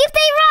plank if they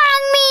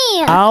wrong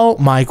me. Oh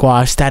my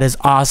gosh, that is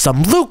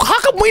awesome. Luke, how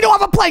come we don't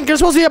have a plank? You're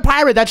supposed to be a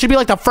pirate. That should be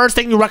like the first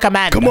thing you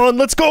recommend. Come on,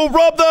 let's go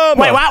rob them.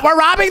 Wait, what? We're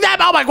robbing them?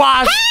 Oh my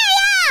gosh. Hey,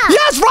 yeah.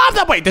 Yes, rob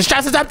them. Wait, this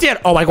chest is empty.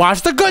 Oh my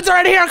gosh, the goods are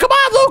in here. Come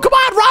on, Luke. Come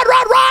on.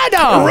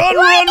 Run.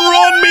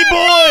 Run, me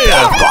boy.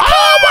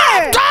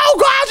 Oh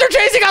gosh, they're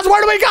chasing us.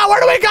 Where do we go?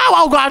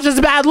 Oh gosh, this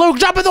is bad. Luke,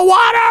 jump in the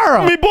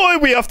water. Me boy,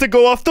 we have to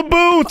go off the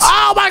boots.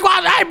 Oh my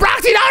gosh. Hey,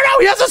 Roxy, no.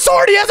 He has a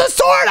sword.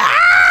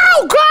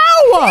 Ow, go.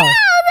 No,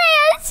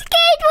 they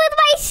escaped with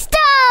my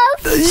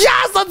stuff.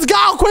 Yes, let's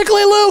go.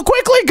 Quickly, Luke.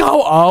 Quickly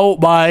go. Oh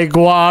my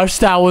gosh,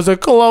 that was a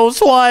close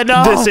one.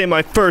 This ain't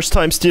my first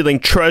time stealing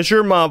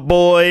treasure, my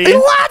boy.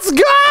 Let's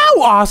go.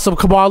 Awesome.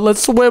 Come on,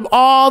 let's swim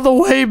all the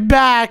way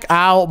back.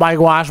 Oh my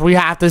gosh, we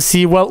have to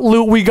see what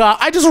loot we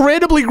got. I just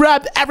randomly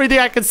grabbed everything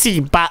I could see,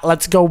 but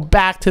let's go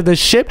back to the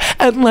ship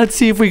and let's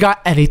see if we got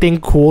anything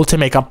cool to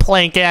make a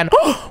plank in.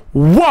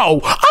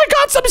 Whoa, I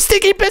got some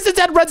sticky pistons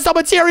and redstone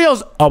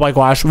materials. Oh my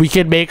gosh, we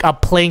can make a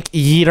plank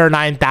yeeter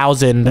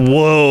 9000.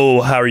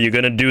 Whoa, how are you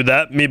gonna do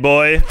that, me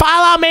boy?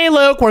 Follow me,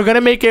 Luke. We're gonna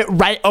make it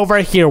right over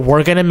here.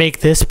 We're gonna make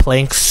this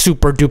plank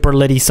super duper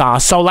litty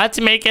sauce. So let's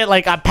make it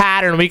like a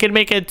pattern. We can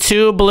make it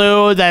 2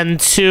 blue, then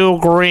 2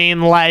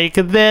 green like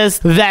this,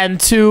 then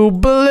 2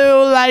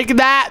 blue like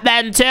that,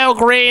 then 2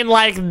 green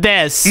like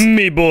this.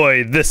 Me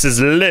boy, this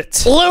is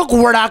lit. Luke,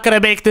 we're not gonna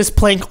make this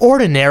plank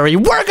ordinary.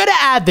 We're gonna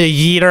add the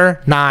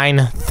yeeter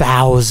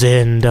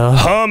 9000.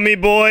 Huh, me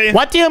boy?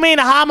 What do you mean,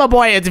 huh, my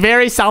boy? It's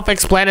very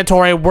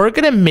self-explanatory. We're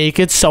gonna make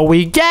it so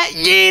we get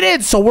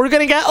yeeted. So we're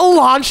gonna get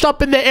launched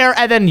up in the air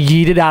and then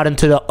yeeted out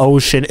into the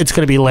ocean. It's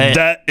gonna be lit.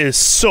 That is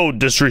so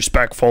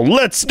disrespectful.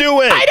 Let's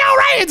do it. I know,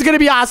 right? It's gonna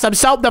be awesome.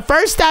 So the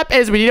first step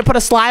is we need to put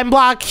a slime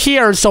block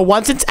here. So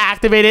once it's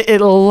activated, it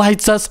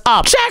lights us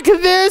up. Check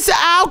this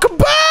out.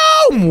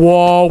 Kaboom!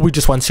 Whoa, we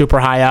just went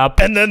super high up.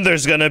 And then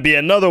there's gonna be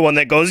another one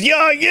that goes,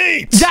 yeah,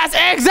 yeet. Yes,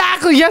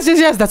 exactly. Yes.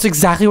 That's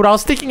exactly what I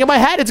was thinking in my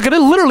head. It's gonna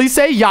literally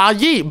say yeah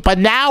yeet. But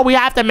now we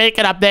have to make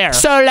it up there.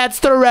 So let's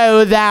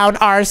throw down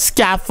our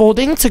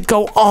scaffolding to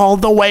go all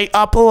the way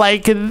up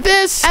like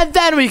this. And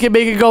then we can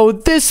make it go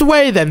this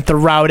way. Then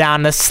throw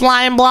down the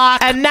slime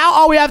block. And now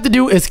all we have to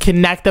do is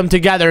connect them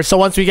together. So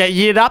once we get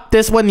yeeted up,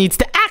 this one needs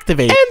to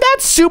activate. And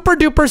that's super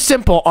duper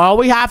simple. All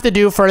we have to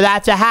do for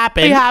that to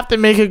happen, we have to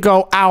make it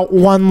go out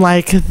one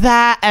like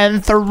that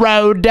and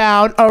throw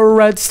down a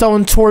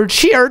redstone torch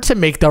here to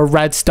make the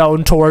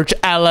redstone torch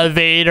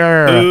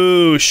elevator.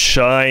 Ooh,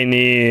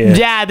 shiny.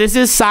 Yeah, this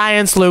is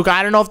science, Luke.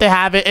 I don't know if they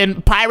have it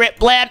in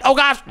pirate land. Oh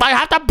gosh, I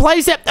have to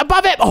place it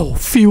above it. Oh,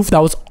 phew, that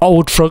was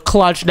ultra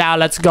clutch. Now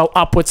let's go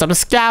up with some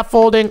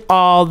scaffolding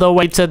all the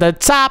way to the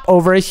top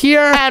over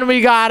here. And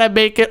we gotta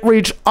make it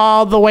reach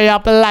all the way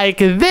up like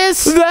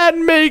this.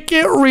 Then make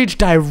it reach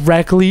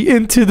directly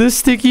into the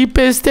sticky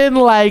piston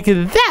like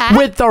that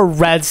with the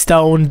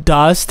redstone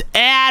dust.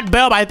 And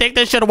boom, I think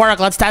this should work.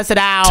 Let's test it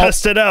out.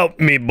 Test it out,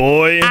 me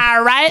boy.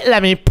 All right,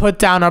 let me put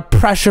down a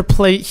pressure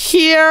plate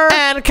here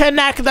and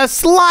connect the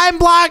slime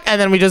block. And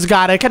then we just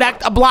gotta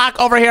connect a block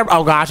over here.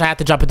 Oh gosh, I have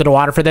to jump into the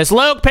water for this.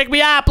 Luke, pick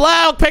me up.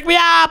 Luke, pick me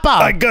up.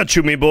 I got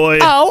you, me boy.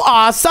 Oh,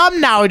 awesome.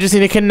 Now we just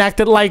need to connect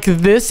it like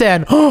this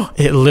and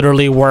it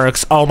literally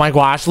works. Oh my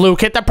gosh.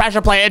 Luke, hit the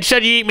pressure plate. It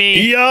should eat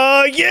me.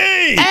 Yeah,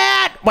 yay.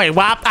 And wait,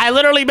 what? I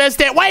literally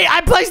missed it. Wait,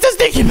 I placed the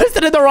sticky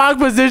piston in the wrong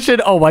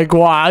position. Oh my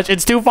gosh,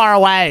 it's too far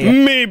away.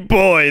 Me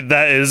boy,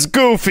 that is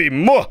goofy.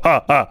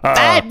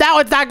 Hey, that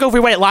one's not goofy.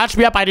 Wait, launch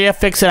me up. I need to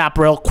fix it up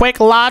real quick.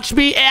 Launch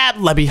me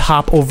and let me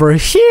hop over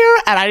here.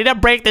 And I need to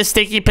break the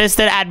sticky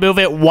piston and move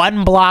it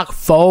 1 block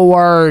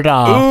forward.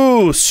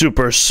 Ooh,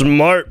 super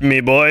smart,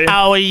 me boy.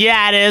 Oh,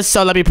 yeah, it is.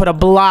 So let me put a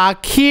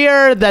block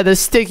here, then the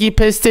sticky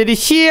piston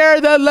here,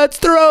 then let's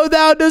throw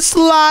down the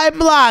slime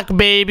block,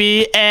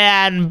 baby.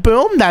 And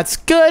boom, that's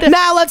good.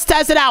 Now let's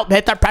test it out.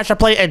 Hit the pressure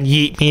plate and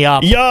yeet me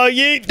up. Yeah,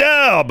 yeet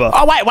dab.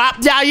 Oh, wait, what?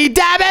 Yeah, yeet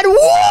dab it.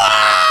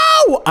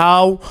 Whoa!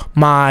 Oh,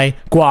 my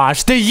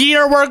gosh. The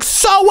yeeter works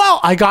so well.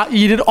 I got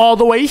yeeted all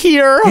the way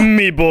here.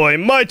 Me boy,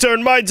 my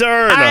turn, my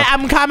turn. All right,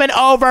 I'm coming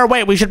over.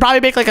 Wait, we should probably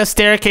make like a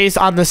staircase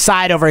on the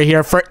side over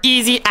here for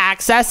easy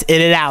access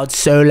in and out.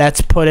 So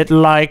let's put it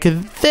like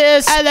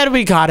this. And then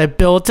we gotta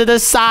build to the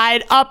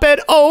side, up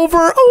and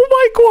over. Oh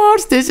my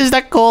gosh, this is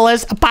the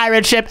coolest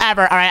pirate ship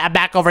ever. All right, I'm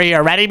back over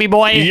here. Ready, me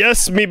boy?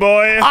 Yes, me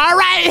boy. All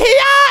right,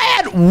 here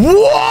and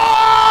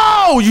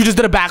whoa! You just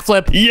did a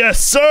backflip.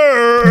 Yes,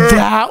 sir.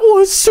 That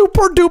was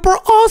super duper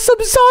awesome,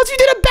 Sauce. You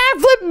did a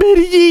backflip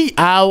mini.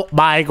 Oh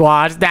my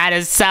gosh, that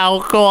is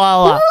so cool.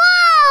 Whoa,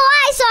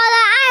 I saw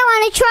that. I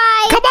want to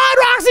try. Come on,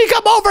 Roxy,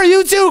 come over.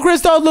 You too,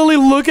 Crystal and Lily.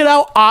 Look at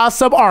how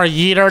awesome our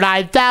yeeter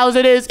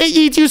 9000 is. It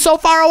eats you so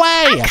far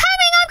away. I'm coming.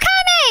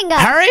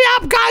 going? Hurry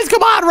up, guys.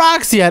 Come on,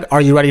 Roxy. And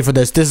are you ready for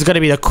this? This is going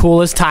to be the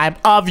coolest time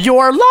of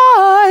your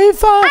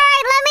life. All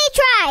right, let me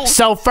try.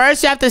 So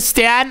first you have to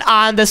stand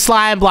on the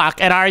slime block.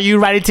 And are you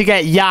ready to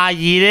get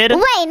yeeted?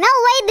 Wait, no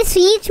way this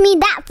eats me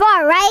that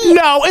far, right?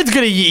 No, it's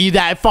going to yeet you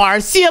that far.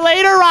 See you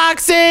later,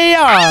 Roxy.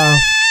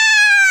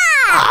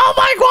 Oh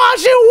my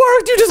gosh, it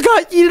worked. You just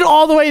got yeeted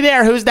all the way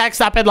there. Who's next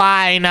up in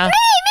line? Me!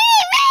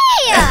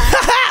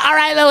 All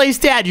right, Lily,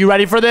 stand. You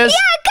ready for this? Yeah,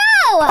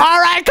 go! All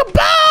right,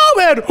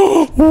 kaboom! And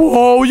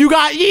whoa, you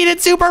got yeeted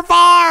super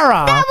far.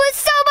 That was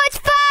so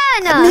much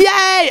fun!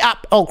 Yay!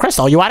 Oh,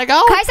 Crystal, you want to go?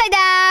 Of course I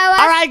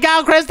do! All right,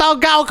 go, Crystal,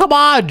 go. Come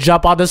on,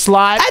 jump on the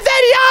slide. And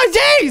then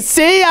Yoshi,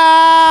 see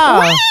ya!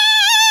 Whee!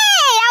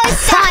 That was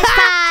so much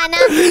fun!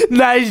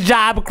 Nice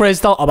job,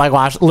 Crystal. Oh my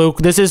gosh, Luke,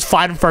 this is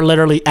fun for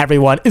literally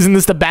everyone. Isn't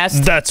this the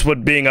best? That's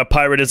what being a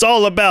pirate is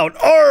all about.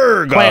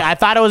 Arrgh! Wait, I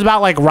thought it was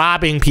about like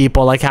robbing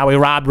people, like how we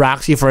robbed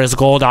Roxy for his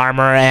gold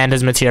armor and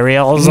his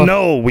materials.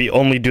 No, we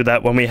only do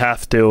that when we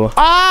have to.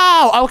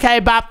 Oh, okay,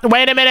 but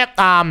wait a minute.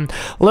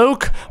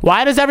 Luke,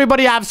 why does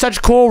everybody have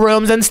such cool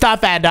rooms and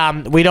stuff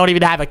and we don't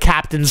even have a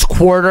captain's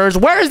quarters?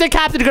 Where is the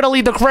captain gonna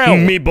lead the crew?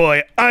 Me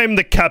boy, I'm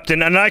the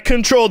captain and I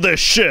control this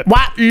ship.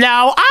 What?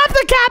 No, I'm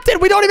the captain.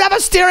 We don't even have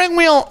a steering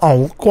wheel.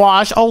 Oh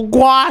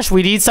gosh,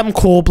 we need some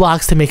cool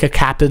blocks to make a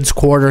captain's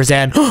quarters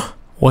and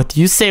what do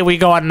you say we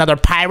go on another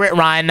pirate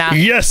run?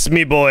 Yes,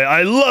 me boy,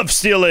 I love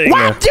stealing.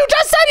 What? You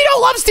just said you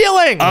don't love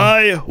stealing.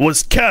 I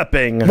was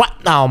capping. What?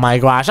 Oh my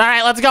gosh. All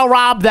right, let's go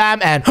rob them.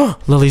 And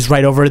Lily's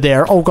right over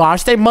there. Oh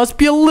gosh, they must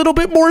be a little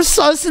bit more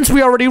sus since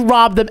we already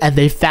robbed them and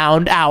they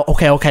found out.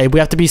 Okay, we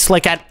have to be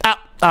slick at...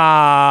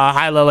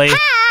 hi, Lily.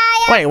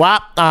 Hi! Wait,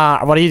 what?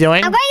 What are you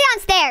doing? I'm going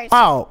downstairs.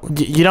 Oh,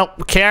 you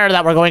don't care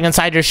that we're going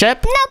inside your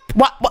ship?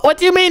 Nope. What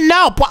do you mean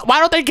nope? Why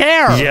don't they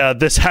care? Yeah,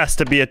 this has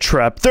to be a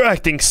trap. They're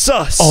acting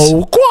sus.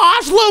 Oh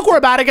gosh, Luke, we're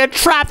about to get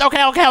trapped.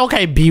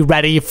 Okay. Be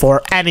ready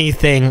for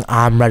anything.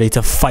 I'm ready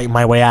to fight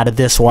my way out of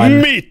this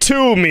one. Me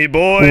too, me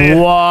boy.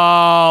 Whoa,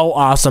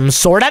 awesome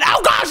sword. And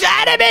oh gosh,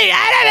 enemy!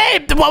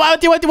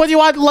 What do you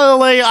want,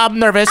 Lily? I'm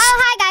nervous.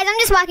 Oh, hi guys, I'm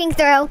just walking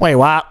through. Wait,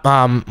 what?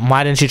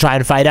 Why didn't she try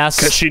and fight us?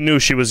 Because she knew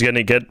she was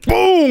gonna get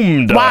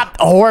boomed. What?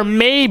 Or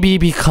maybe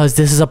because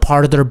this is a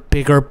part of their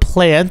bigger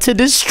plan to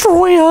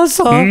destroy us.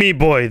 Me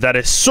boy, that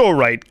is so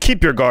right.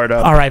 Keep your guard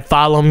up. All right,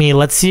 follow me.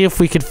 Let's see if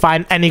we can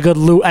find any good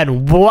loot.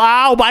 And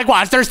wow, my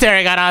gosh, they're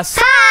staring at us.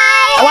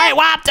 Hi! Wait,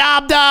 what?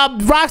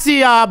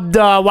 Roxy,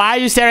 why are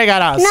you staring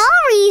at us? No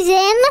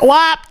reason.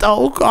 What?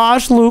 Oh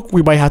gosh, Luke,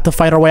 we might have to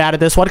fight our way out of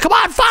this one. Come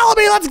on, follow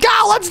me. Let's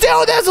go. Let's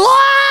do this.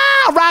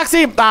 Ah!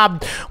 Roxy,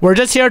 we're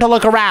just here to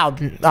look around.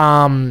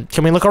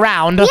 Can we look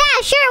around? Yeah,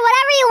 sure,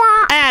 whatever you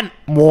want. And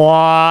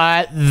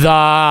what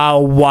the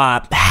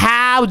what?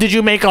 How did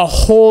you make a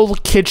whole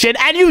kitchen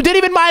and you didn't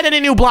even mine any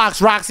new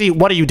blocks? Roxy,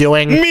 what are you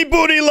doing? Me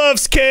booty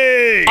loves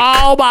cake.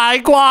 Oh my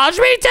gosh,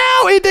 me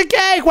too. Eat the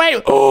cake.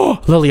 Wait.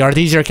 Oh, Lily, are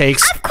these your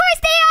cakes? Of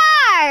course they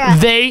are.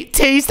 They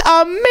taste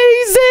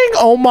amazing.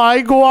 Oh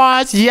my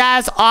gosh.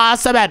 Yes,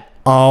 awesome. And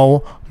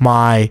oh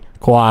my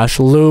gosh,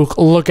 Luke,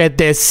 look at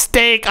this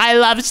steak. I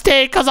love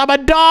steak because I'm a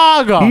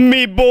dog.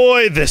 Me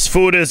boy, this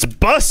food is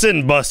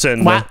bussin'.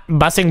 What?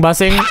 Bussing?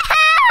 Buzzing.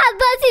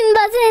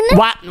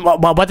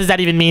 What does that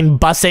even mean?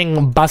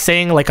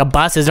 Bussing? Like a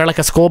bus? Is there like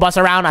a school bus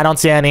around? I don't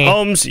see any.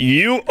 Omz,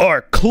 you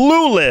are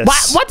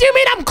clueless. What do you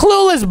mean I'm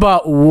clueless?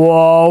 But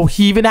whoa,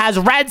 he even has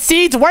red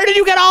seeds. Where did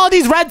you get all of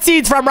these red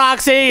seeds from,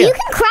 Roxy? You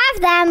can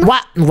craft them.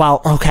 What?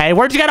 Well, okay.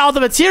 Where'd you get all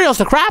the materials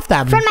to craft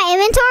them? From my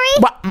inventory?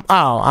 What?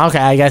 Oh, okay.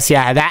 I guess,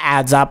 yeah, that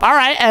adds up. All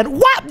right. And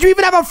what? You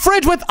even have a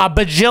fridge with a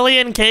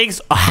bajillion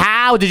cakes?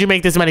 How did you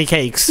make this many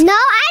cakes? No,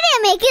 I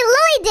didn't make it.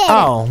 Lily did.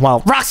 Oh,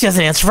 well, Roxy has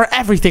an answer for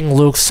everything,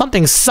 Luke.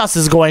 Something sus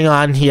is going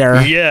on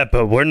here. Yeah,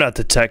 but we're not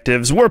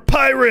detectives. We're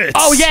pirates.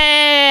 Oh,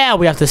 yeah.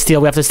 We have to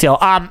steal.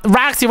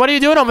 Roxy, what are you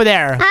doing over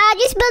there?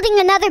 Just building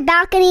another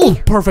balcony.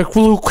 Oh, perfect,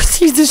 Luke.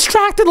 He's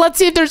distracted. Let's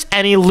see if there's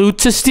any loot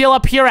to steal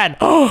up here. And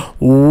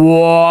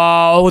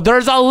whoa,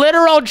 there's a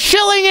literal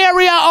chilling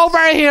area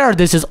over here.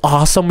 This is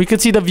awesome. We can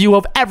see the view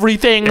of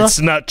everything. It's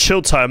not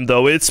chill time,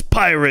 though. It's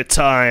pirate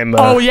time.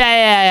 Oh,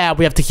 yeah.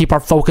 We have to keep our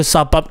focus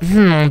up. But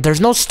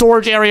there's no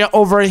storage area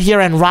over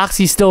here. And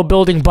Roxy's still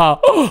building. But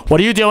what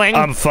are you doing?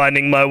 I'm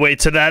finding my way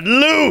to that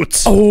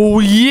loot. Oh,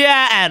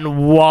 yeah.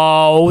 And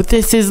whoa,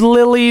 this is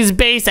Lily's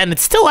base. And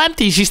it's still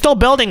empty. She's still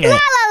building it. La.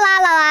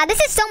 This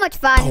is so much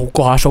fun. Oh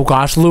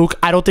gosh, Luke,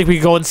 I don't think we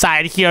can go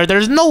inside here.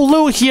 There's no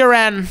loot here,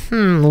 and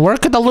where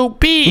could the loot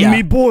be?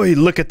 Me boy,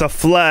 look at the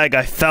flag.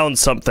 I found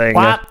something.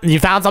 What? You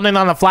found something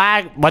on the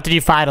flag? What did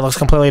you find? It looks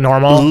completely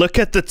normal. Look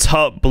at the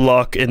top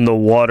block in the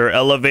water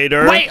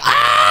elevator. Wait,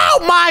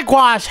 oh my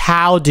gosh,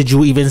 how did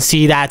you even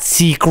see that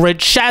secret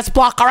chest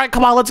block? All right,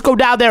 come on, let's go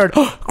down there.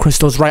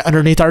 Crystal's right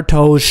underneath our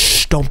toes.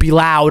 Shh, don't be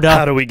loud.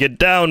 How do we get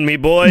down, me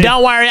boy?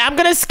 Don't worry, I'm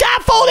gonna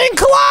scaffolding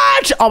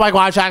clutch. Oh my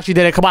gosh, I actually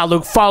did it. Come on,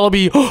 Luke, follow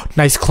me.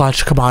 Nice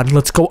clutch. Come on,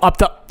 let's go up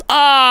the...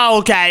 Oh,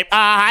 okay.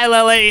 Hi,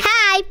 Lily.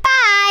 Hi,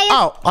 bye.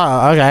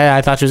 Oh, okay.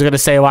 I thought she was going to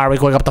say, why are we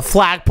going up the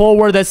flagpole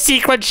where the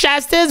secret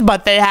chest is?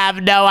 But they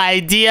have no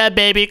idea,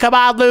 baby. Come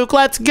on, Luke.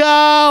 Let's go.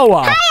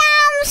 Hi,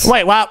 Omz?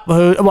 Wait, what?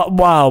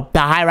 Whoa.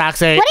 Hi,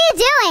 Roxy. What are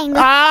you doing?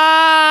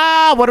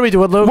 What are we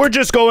doing, Luke? We're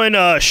just going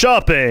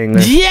shopping.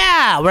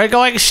 Yeah, we're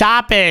going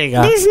shopping.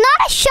 There's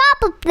not a shop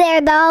up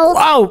there, though.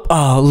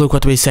 Oh, Luke,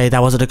 what do we say?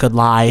 That wasn't a good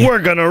lie.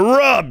 We're gonna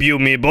rob you,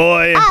 me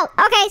boy. Oh,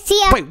 okay, see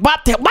ya. Wait,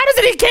 what? Why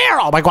doesn't he care?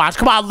 Oh my gosh,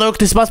 come on, Luke.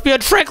 This must be a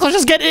trick. Let's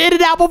just get in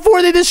and out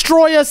before they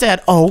destroy us. And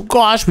oh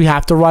gosh, we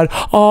have to run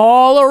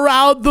all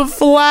around the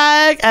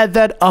flag and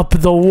then up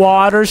the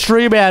water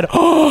stream and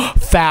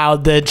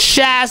found the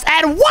chest.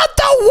 And what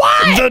the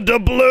what? The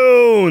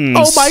doubloons.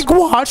 Oh my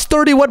gosh,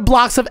 31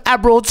 blocks of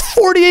emeralds,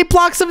 48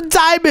 blocks of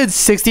diamonds,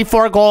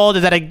 64 gold,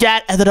 and then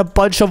again, and then a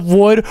bunch of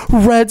wood,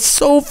 red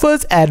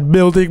sofas, and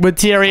building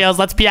materials.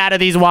 Let's be out of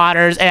these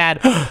waters. And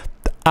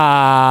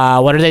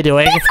what are they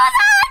doing? This was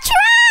all a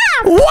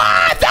trap!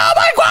 What? Oh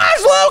my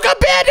gosh, Luke!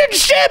 Abandoned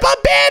ship!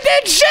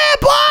 Abandoned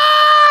ship!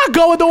 Ah!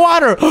 Go in the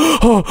water!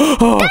 Come here,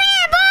 boy!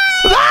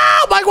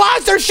 Oh my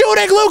gosh, they're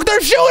shooting, Luke!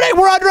 They're shooting!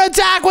 We're under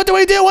attack! What do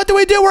we do? What do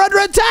we do? We're under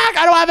attack!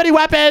 I don't have any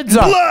weapons!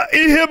 Blah,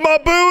 he hit my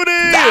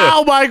booty!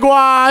 Oh my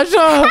gosh!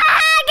 Ah,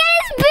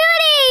 get his booty!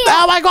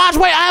 Oh my gosh,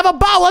 wait, I have a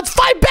bow. Let's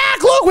fight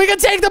back, Luke. We can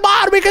take them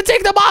on. We can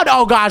take them on.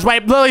 Oh gosh,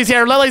 wait, Lily's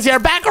here. Lily's here.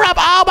 Back her up.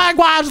 Oh my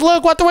gosh,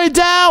 Luke, what do we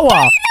do?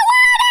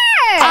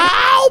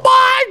 Oh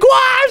my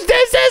gosh,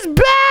 this is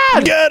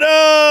bad. Get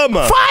him!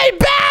 Fight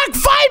back,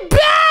 fight back.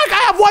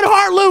 I have one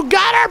heart, Luke.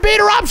 Got her. Beat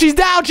her up. She's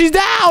down. She's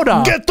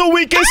down. Get the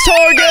weakest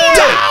target!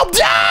 Down.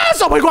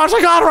 Yes. Oh my gosh,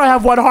 I got her. I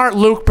have one heart.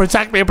 Luke,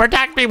 protect me.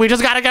 Protect me. We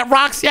just got to get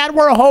Roxy and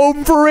we're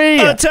home free.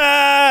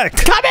 Attack!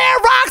 Come here,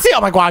 Roxy.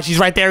 Oh my gosh, he's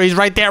right there. He's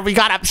right there. We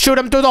got to shoot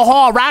him through the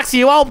hall. Roxy,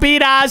 you won't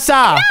beat us. No,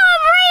 I'm right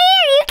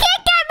here. You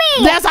can't get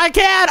me. Yes, I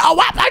can. Oh,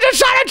 what? I just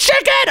shot a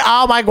chicken.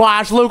 Oh my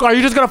gosh, Luke, are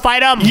you just going to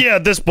fight him? Yeah,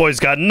 this boy's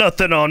got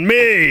nothing on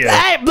me.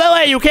 Hey,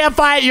 Lily, you can't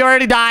fight. You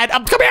already died.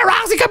 Come here,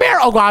 Roxy. Come here.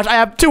 Oh gosh, I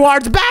have 2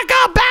 hearts. Back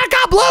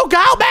up, Luke.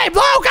 Help me,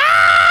 Luke.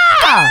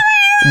 Ah!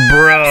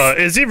 Bruh,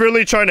 is he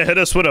really trying to hit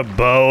us with a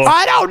bow?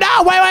 I don't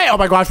know. Wait. Oh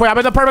my gosh, wait. I'm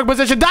in the perfect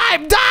position.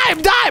 Dive.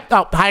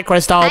 Oh, hi,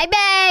 Crystal. Hi,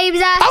 babes.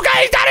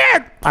 Okay, he's down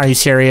here. Are you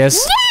serious?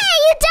 Yeah,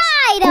 you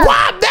died.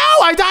 What?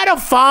 No, I died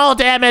of fall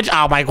damage.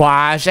 Oh my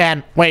gosh.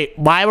 And wait,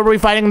 why were we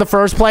fighting in the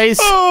first place?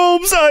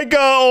 Oops, I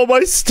got all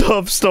my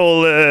stuff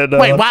stolen.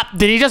 Wait, what?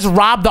 Did he just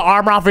rob the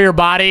armor off of your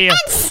body? And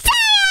stay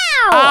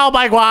out. Oh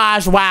my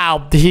gosh,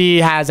 wow. He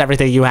has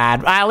everything you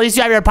had. At least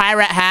you have your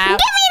pirate hat. Give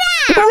me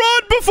that.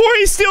 Run before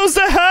he steals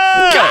the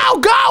hat.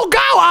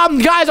 Go.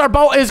 Guys, our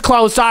boat is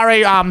closed. Sorry,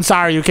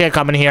 you can't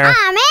come in here.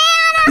 Aw, man.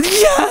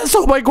 Yes,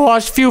 oh my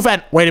gosh, phew.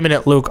 Wait a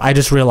minute, Luke, I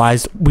just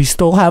realized we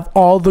still have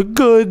all the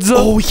goods.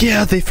 Oh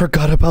yeah, they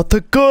forgot about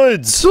the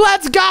goods.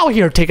 Let's go.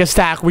 Here, take a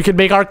stack. We can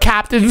make our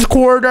captain's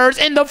quarters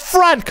in the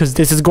front because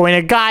this is going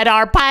to guide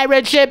our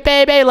pirate ship,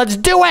 baby. Let's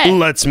do it.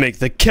 Let's make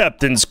the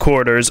captain's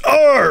quarters.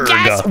 Arrgh.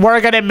 Yes, we're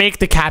going to make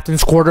the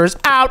captain's quarters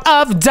out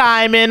of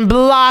diamond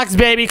blocks,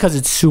 baby, because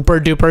it's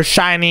super duper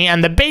shiny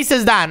and the base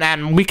is done.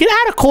 And we can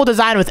add a cool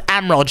design with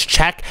emeralds.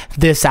 Check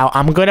this out.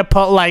 I'm going to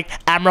put like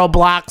emerald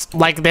blocks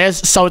like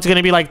this. So it's going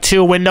to be like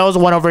 2 windows,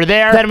 one over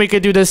there. Then we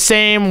could do the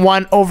same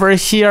one over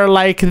here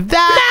like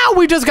that. Now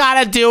we just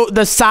got to do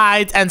the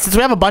sides. And since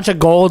we have a bunch of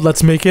gold,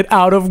 let's make it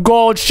out of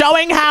gold.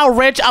 Showing how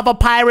rich of a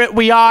pirate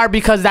we are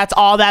because that's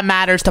all that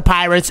matters to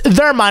pirates.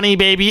 Their money,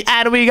 baby.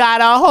 And we got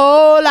a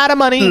whole lot of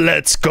money.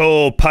 Let's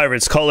go.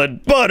 Pirates call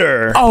it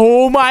butter.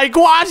 Oh my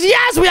gosh.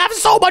 Yes, we have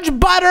so much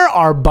butter.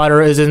 Our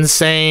butter is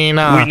insane.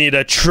 We need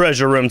a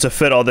treasure room to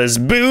fit all this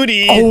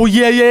booty. Oh,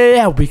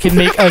 yeah. We can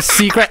make a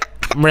secret.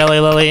 Really,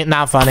 Lily?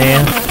 Not funny.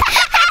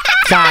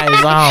 Guys,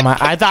 oh my.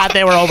 I thought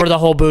they were over the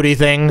whole booty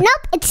thing. Nope,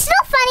 it's still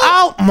funny.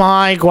 Oh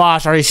my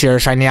gosh. Are you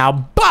serious right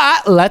now?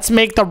 But let's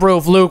make the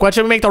roof. Luke, what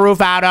should we make the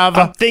roof out of?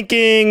 I'm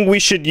thinking we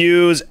should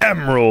use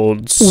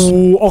emeralds.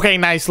 Ooh, okay,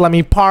 nice. Let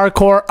me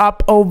parkour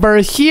up over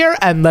here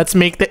and let's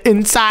make the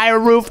entire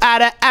roof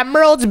out of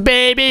emeralds,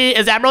 baby.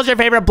 Is emeralds your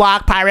favorite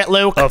block, Pirate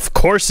Luke? Of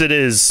course it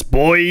is,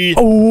 boy.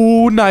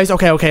 Oh, nice.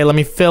 Okay. Let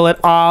me fill it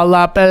all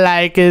up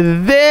like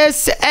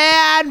this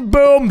and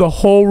boom. The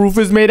whole roof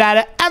is made out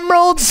of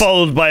emeralds.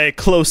 Followed by a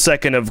close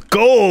second of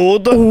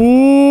gold.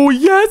 Oh,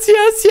 yes.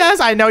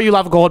 I know you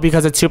love gold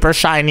because it's super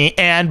shiny.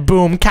 And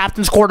boom,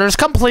 captain's quarters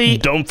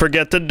complete. Don't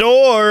forget the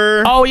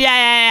door. Oh,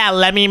 yeah.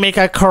 Let me make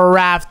a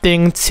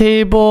crafting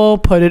table.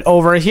 Put it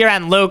over here.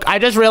 And Luke, I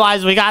just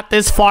realized we got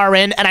this far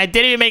in and I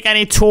didn't even make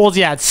any tools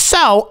yet.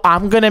 So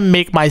I'm going to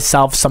make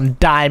myself some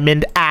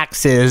diamond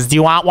axes. Do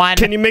you want one?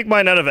 Can you make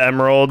mine out of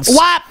emeralds?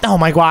 What? Oh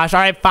my gosh. All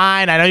right,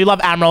 fine. I know you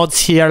love emeralds.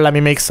 Here, let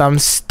me make some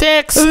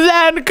sticks.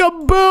 Then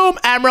kaboom,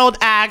 emerald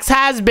axe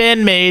has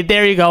been made.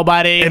 There you go,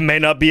 buddy. It may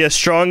not be as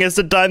strong as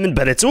the diamond,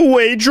 but it's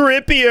way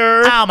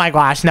drippier. Oh my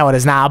gosh, no it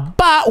is not.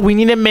 But we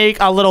need to make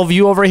a little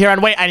view over here.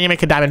 And wait, I need to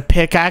make a diamond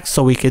pickaxe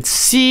so we could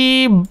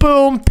see.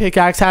 Boom,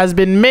 pickaxe has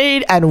been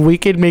made. And we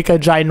could make a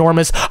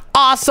ginormous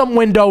awesome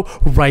window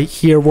right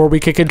here where we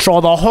can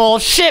control the whole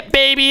ship,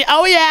 baby.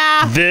 Oh,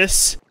 yeah.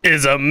 This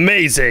is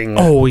amazing.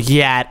 Oh,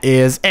 yeah, it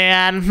is.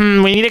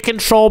 And we need a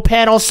control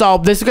panel, so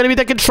this is going to be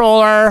the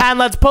controller. And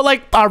let's put,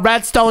 like, a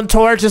redstone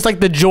torch, just like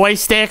the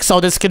joystick, so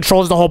this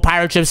controls the whole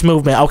pirate ship's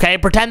movement, okay?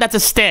 Pretend that's a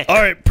stick.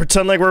 All right,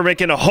 pretend like we're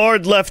making a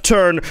hard left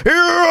turn.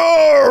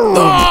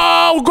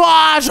 Oh,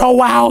 gosh. Oh,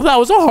 wow, that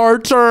was a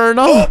hard turn.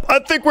 Oh, I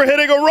think we're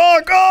hitting a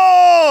rock.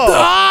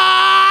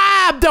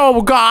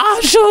 Oh,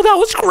 gosh. Oh, that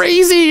was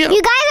crazy. You guys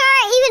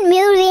aren't even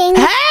moving.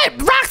 Hey,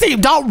 Roxy,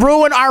 don't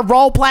ruin our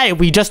role play.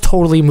 We just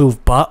totally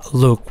moved. But,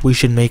 Luke, we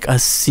should make a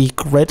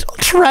secret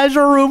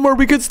treasure room where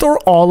we could store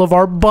all of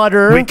our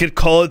butter. We could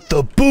call it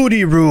the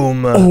booty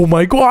room. Oh,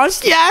 my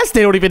gosh. Yes,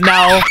 they don't even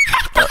know.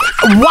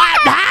 What?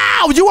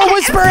 How? You were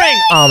whispering.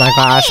 Oh, my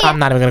gosh. I'm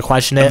not even going to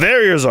question it. The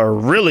ears are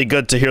really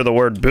good to hear the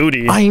word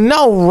booty. I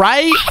know,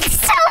 right?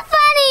 It's so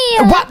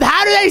funny. What?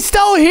 How do they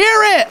still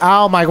hear it?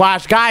 Oh, my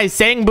gosh. Guys,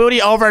 saying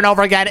booty over and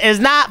over again is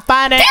not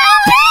funny.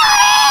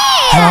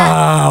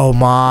 Oh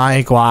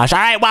my gosh. All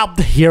right, well,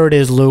 here it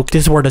is, Luke.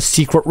 This is where the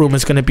secret room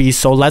is going to be.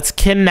 So let's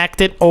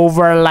connect it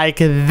over like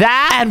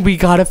that. And we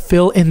got to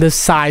fill in the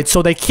side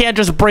so they can't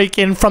just break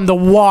in from the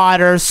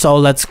water. So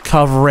let's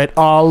cover it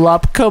all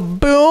up.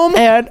 Kaboom.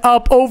 And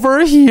up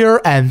over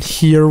here. And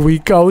here we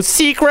go.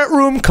 Secret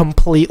room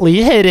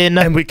completely hidden.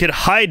 And we could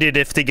hide it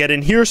if they get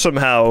in here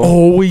somehow.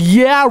 Oh,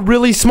 yeah.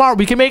 Really smart.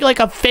 We can make like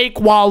a fake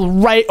wall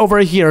right over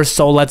here.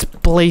 So let's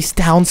place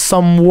down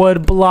some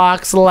wood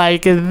blocks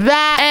like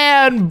that.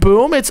 And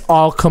boom, it's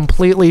all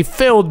completely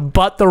filled,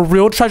 but the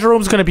real treasure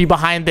room is going to be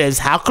behind this.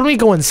 How can we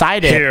go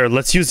inside it? Here,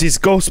 let's use these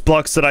ghost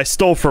blocks that I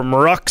stole from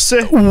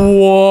Roxy.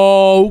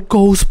 Whoa,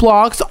 ghost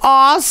blocks.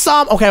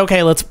 Awesome.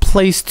 Okay, let's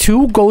place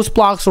 2 ghost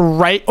blocks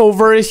right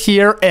over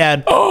here,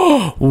 and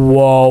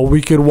whoa,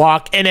 we could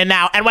walk in and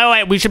out. And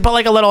wait, we should put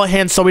like a little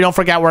hint so we don't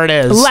forget where it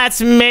is.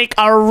 Let's make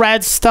a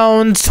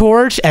redstone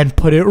torch and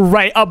put it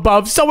right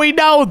above so we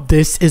know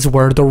this is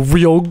where the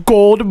real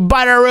gold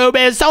butter room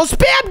is. So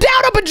spam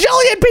down a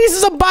bajillion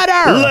pieces of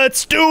butter.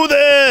 Let's do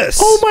this.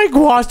 Oh my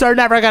gosh, they're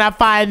never gonna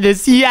find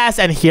this. Yes,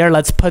 and here,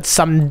 let's put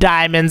some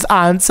diamonds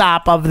on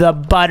top of the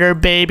butter,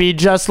 baby,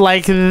 just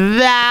like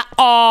that,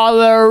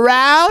 all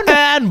around.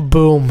 And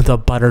boom, the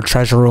butter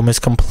treasure room is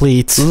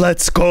complete.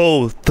 Let's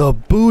go. The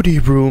booty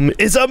room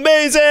is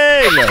amazing.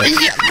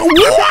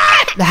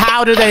 What?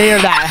 How did they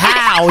hear that?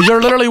 How?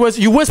 You're literally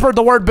you whispered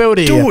the word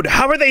booty. Dude,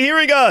 how are they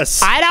hearing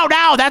us? I don't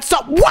know. That's so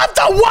what?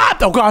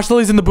 Oh gosh,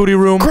 Lily's in the booty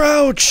room.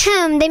 Crouch.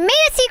 They made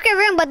a secret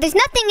room, but there's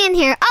nothing in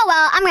here. Oh,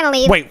 well, I'm gonna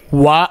leave. Wait,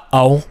 what?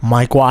 Oh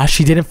my gosh,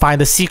 she didn't find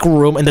the secret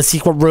room in the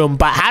secret room,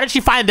 but how did she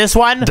find this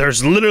one?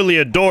 There's literally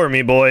a door,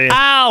 me boy.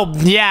 Oh,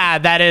 yeah,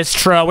 that is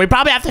true. We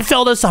probably have to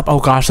fill this up. Oh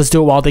gosh, let's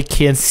do it while they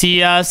can't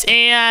see us.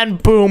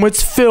 And boom,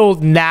 it's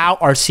filled. Now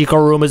our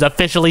secret room is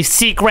officially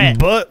secret.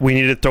 But we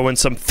need to throw in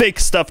some fake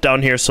stuff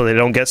down here so they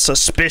don't get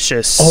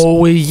suspicious.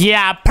 Oh,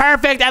 yeah,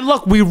 perfect. And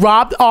look, we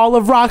robbed all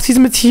of Roxy's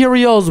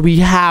materials. We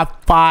have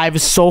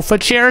 5 sofa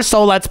chairs,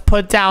 so let's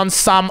put down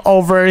some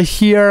over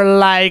here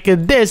like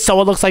this, so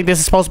it looks like this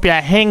is supposed to be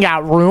a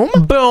hangout room.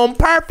 Boom,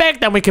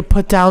 perfect. Then we could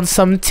put down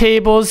some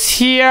tables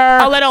here,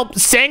 a little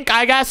sink,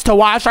 I guess, to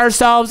wash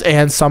ourselves,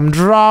 and some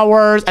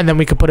drawers, and then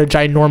we could put a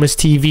ginormous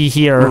TV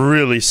here.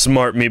 Really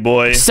smart, me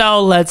boy.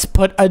 So let's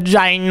put a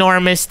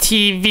ginormous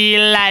TV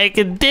like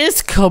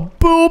this.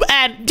 Kaboom.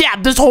 And yeah,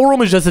 this whole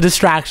room is just a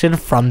distraction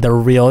from the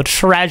real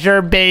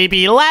treasure,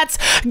 baby. Let's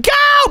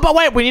go. But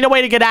wait, we need a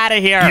way to get out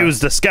of here. Use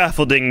the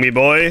scaffolding, me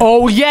boy.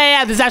 Oh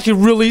yeah, this is actually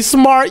really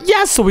smart.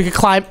 Yes, so we can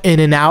climb in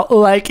and out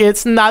like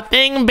it's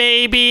nothing,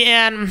 baby.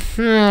 And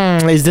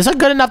is this a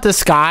good enough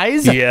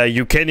disguise? Yeah,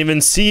 you can't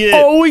even see it.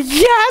 Oh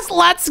yes,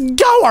 let's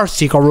go. Our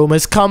secret room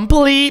is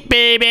complete,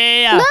 baby.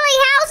 Lily,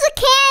 how's the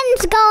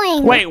cannons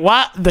going? Wait,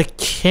 what? The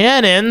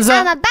cannons?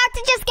 I'm about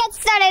to just get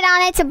started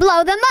on it to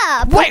blow them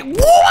up. Wait,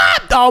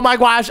 what? Oh my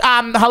gosh.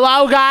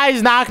 Hello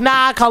guys. Knock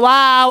knock.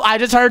 Hello. I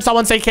just heard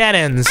someone say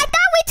cannons. I thought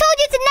we told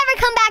you to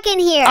never come back in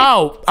here.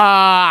 Oh,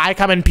 I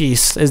come in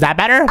peace. Is that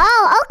better?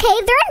 Oh,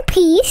 okay. They're in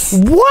peace.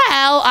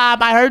 Well,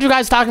 I heard you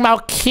guys talking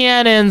about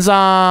cannons.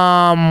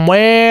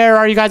 Where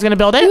are you guys gonna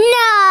build it?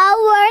 No,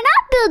 we're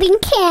not building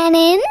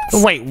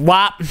cannons. Wait,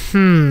 what?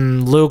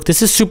 Luke,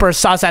 this is super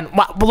sus. And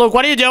Luke,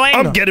 what are you doing?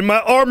 I'm getting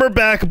my armor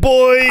back,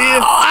 boy.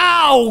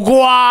 Oh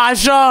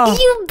gosh.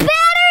 You better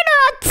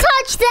not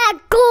touch that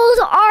gold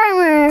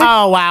armor.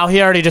 Oh wow,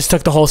 he already just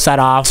took the whole set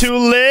off. Too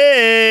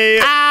late.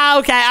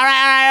 Okay, all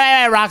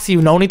right, Roxy,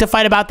 no need to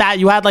fight about that.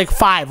 You had like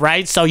 5,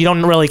 right? So you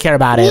don't really care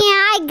about it. Yeah,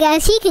 I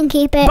guess he can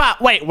keep it. But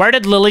wait, where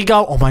did Lily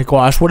go? Oh my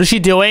gosh, what is she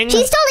doing?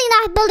 She's stealing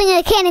not building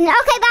a cannon.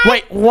 Okay, bye.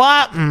 Wait,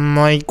 what?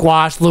 My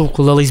gosh, Luke,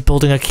 Lily's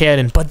building a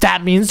cannon. But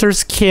that means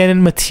there's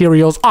cannon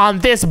materials on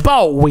this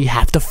boat. We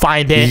have to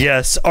find it.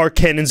 Yes, our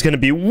cannon's gonna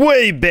be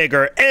way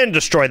bigger and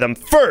destroy them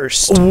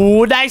first.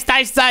 Ooh, nice.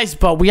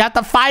 But we have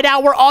to find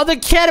out where all the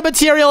cannon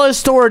material is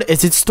stored.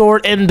 Is it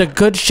stored in the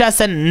good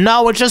chest? And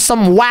no, it's just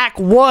some whack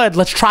wood.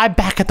 Let's try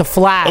back at the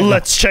flag.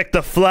 Let's check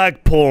the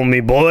flagpole, me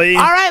boy.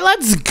 All right,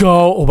 let's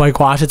go. Oh my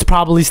gosh, it's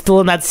probably still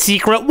in that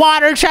secret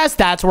water chest.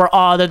 That's where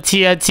all the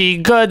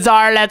TNT goods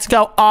are. Let's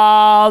go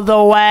all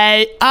the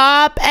way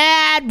up,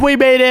 and we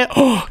made it.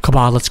 Oh, come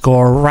on, let's go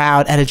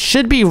around, and it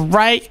should be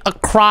right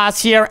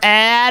across here,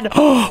 and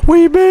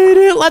we made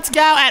it. Let's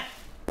go. And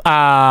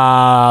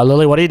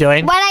Lily, what are you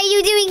doing? What are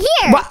you doing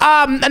here?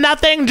 Well,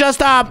 nothing, just,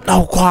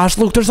 oh gosh,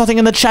 Luke, there's nothing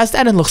in the chest,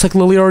 and it looks like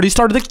Lily already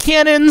started the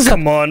cannons.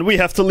 Come on, we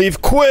have to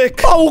leave quick.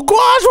 Oh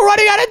gosh, we're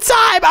running out of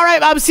time. All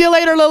right, see you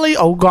later, Lily.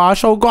 Oh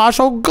gosh,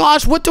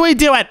 what do we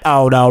do it?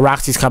 Oh no,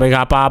 Roxy's coming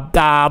up.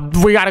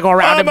 We gotta go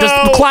around him.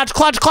 Just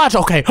clutch.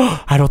 Okay,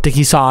 I don't think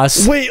he saw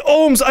us. Wait,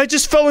 Omz, I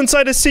just fell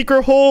inside a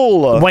secret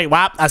hole. Wait,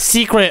 what? A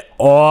secret?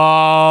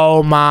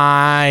 Oh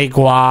my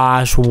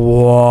gosh,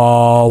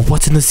 whoa.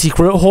 What's in the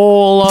secret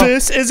hole?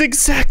 This is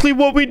exactly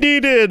what we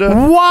needed.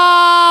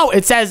 Whoa!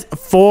 It says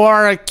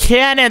 4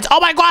 cannons. Oh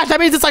my gosh, that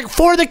means it's like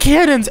 4 of the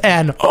cannons.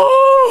 And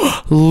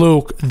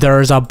Luke,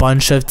 there's a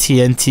bunch of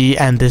TNT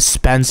and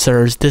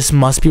dispensers. This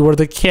must be where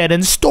the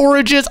cannon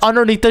storage is,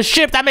 underneath the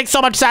ship. That makes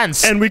so much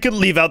sense. And we could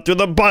leave out through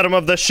the bottom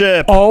of the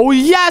ship. Oh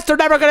yes, they're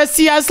never gonna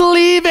see us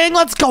leaving.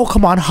 Let's go.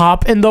 Come on,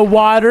 hop in the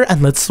water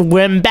and let's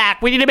swim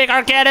back. We need to make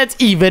our cannons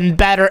even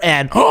better.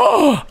 And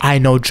I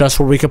know just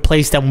where we could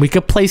place them. We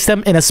could place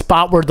them in a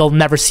spot where they'll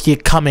never see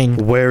it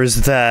coming. Where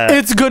is that?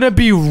 It's gonna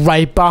be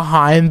right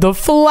behind the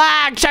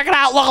flag. Check it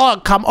out.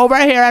 Look. Come over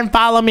here and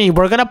follow me.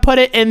 We're gonna put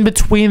it in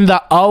between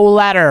the O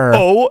letter.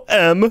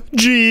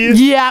 OMG.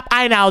 Yep,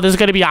 I know. This is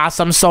gonna be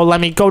awesome. So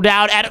let me go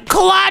down and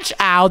clutch.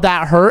 Ow,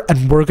 that hurt.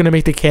 And we're gonna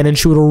make the cannon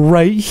shooter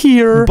right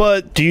here.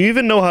 But do you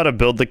even know how to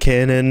build the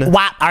cannon?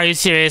 What? Are you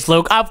serious,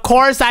 Luke? Of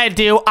course I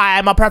do. I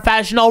am a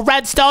professional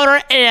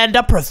redstoner and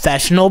a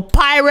professional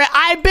pirate.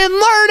 I've been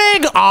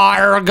learning.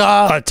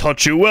 Arga. I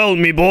taught you well,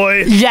 me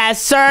boy.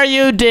 Yes, sir,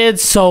 you did.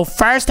 So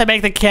first, to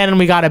make the cannon,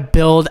 we gotta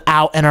build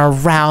out and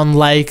around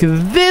like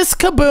this.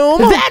 Kaboom.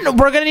 Then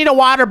we're gonna need a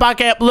water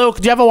bucket. Luke,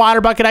 do you have a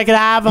water bucket I could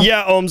have?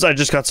 Yeah, Omz, I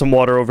just got some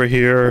water over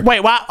here.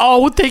 Wait, what?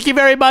 Oh, thank you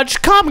very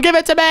much. Come, give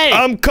it to me.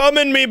 I'm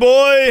coming, me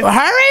boy.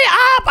 Hurry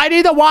up. I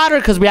need the water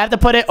because we have to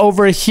put it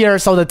over here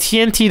so the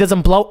TNT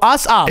doesn't blow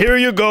us up. Here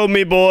you go,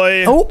 me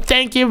boy. Oh,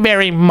 thank you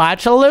very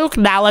much, Luke.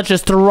 Now let's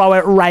just throw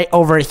it right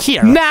over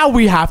here. Now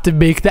we have to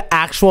make the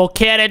actual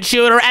cannon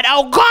shooter, and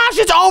oh gosh,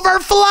 it's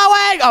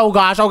overflowing. Oh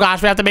gosh,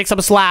 we have to make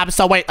some slabs.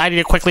 So wait, I need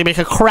to quickly make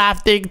a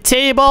crafting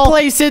table,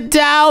 place it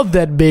down,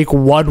 then make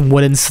 1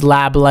 wooden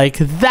slab like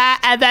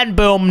that, and then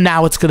boom,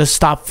 now it's gonna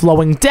stop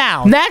flowing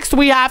down. Next,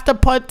 we have to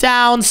put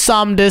down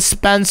some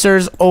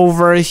dispensers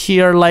over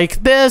here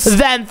like this,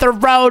 then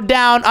throw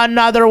down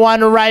another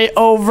one right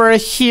over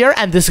here,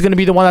 and this is gonna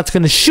be the one that's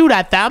gonna shoot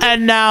at them.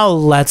 And now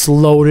let's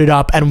load it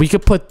up, and we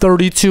could put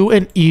 32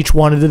 in each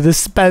one of the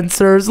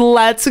dispensers.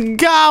 Let's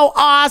go.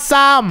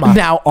 Awesome.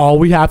 Now all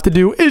we have to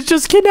do is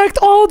just connect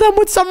all of them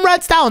with some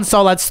redstone.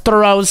 So let's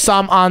throw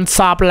some on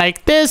top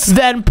like this,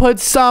 then put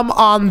some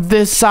on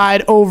this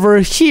side over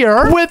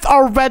here with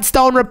our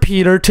redstone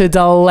repeater to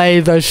delay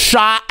the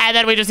shot, and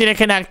then we just need to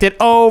connect it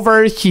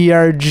over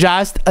here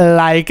just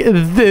like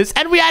this,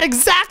 and we had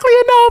exactly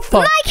enough.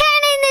 My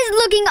cannon is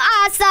looking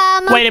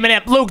awesome. Wait a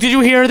minute, Luke, did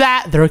you hear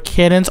that? Their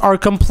cannons are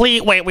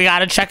complete. Wait, we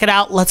gotta check it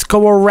out. Let's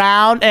go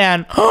around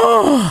and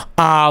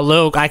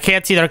Luke, I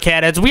can't see their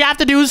cannons. We have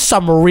to do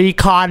some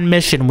recon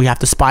mission. We have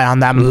to spy on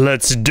them.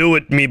 Let's do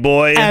it, me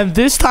boy. And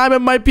this time it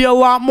might be a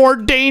lot more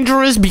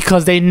dangerous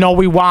because they know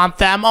we want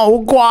them.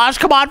 Oh gosh,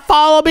 come on,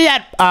 follow me.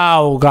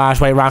 Oh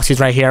gosh, wait, Roxy's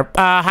right here.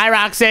 Hi,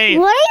 Roxy.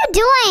 What are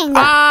you doing?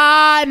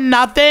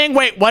 Nothing.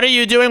 Wait, what are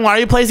you doing? Why are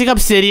you placing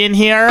obsidian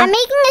here? I'm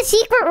making a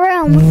secret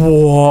room.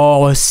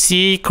 Whoa, a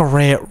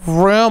secret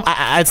room?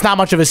 It's not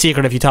much of a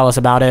secret if you tell us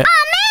about it.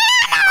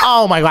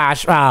 Oh my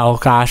gosh. Oh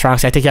gosh,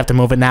 Roxy, I think you have to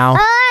move it now. Now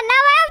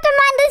I have to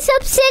mine this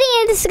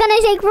obsidian. This is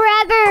gonna take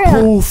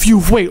forever. Oh,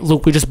 phew. Wait,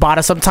 Luke, we just bought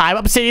us some time.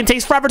 Obsidian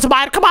takes forever to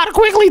mine. Come on,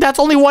 quickly. That's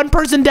only 1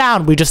 person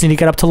down. We just need to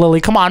get up to Lily.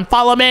 Come on,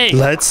 follow me.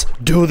 Let's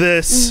do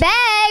this.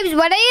 Babes,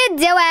 what are you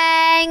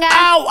doing?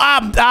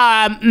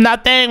 Oh,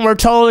 nothing. We're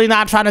totally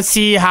not trying to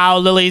see how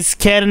Lily's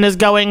cannon is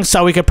going,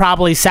 so we could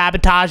probably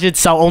sabotage it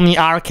so only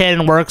our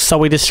cannon works, so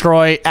we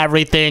destroy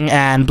everything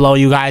and blow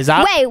you guys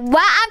up. Wait,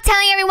 what? I'm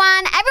telling everyone.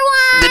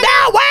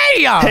 No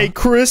way! Hey,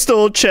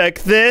 Crystal, check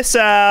this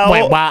out.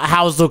 Wait,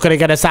 how's Luke gonna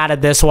get us out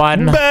of this one?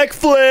 one.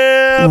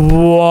 Backflip.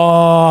 Whoa,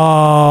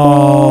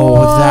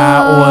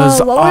 that was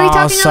what were we talking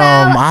awesome.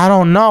 about? I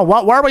don't know.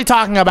 What were we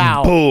talking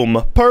about?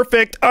 Boom.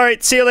 Perfect. All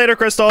right, see you later,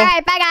 Crystal. All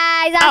right, bye,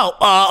 guys.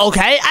 Oh,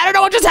 okay. I don't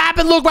know what just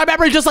happened, Luke. My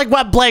memory just like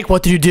went blank.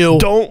 What did you do?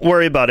 Don't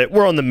worry about it.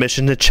 We're on the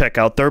mission to check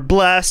out their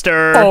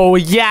blaster. Oh,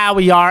 yeah,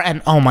 we are.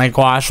 And oh my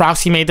gosh,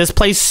 Roxy made this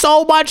place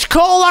so much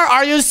cooler.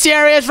 Are you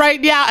serious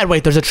right now? And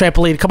wait, there's a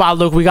trampoline. Come on,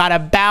 Luke. We gotta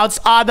bounce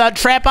on the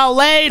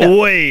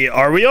trampoline. Wait,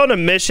 are we on a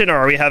mission or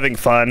are we having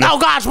fun? Oh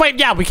gosh, wait,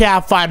 yeah, we can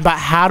have fun, but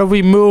how do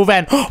we move?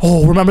 And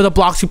oh, remember the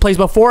blocks we placed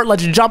before?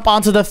 Let's jump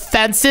onto the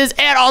fences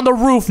and on the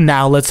roof.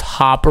 Now let's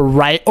hop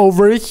right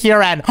over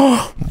here. And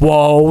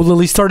whoa,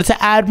 Lily started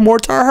to add more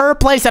to her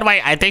place. And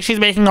wait, I think she's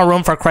making a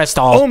room for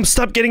Crystal.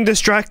 Stop getting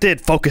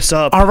distracted. Focus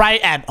up. All right,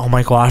 and oh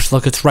my gosh,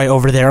 look, it's right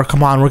over there.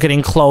 Come on, we're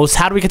getting close.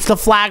 How do we get to the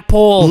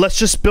flagpole? Let's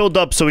just build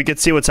up so we can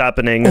see what's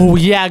happening. Oh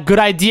yeah, good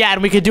idea.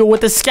 And we could do it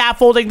with the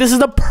scaffolding. This is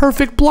the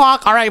perfect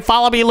block. All right,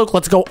 follow me, Luke.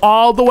 Let's go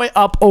all the way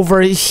up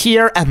over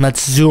here and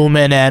let's zoom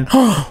in. And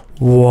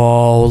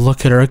whoa,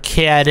 look at her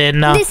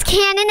cannon. This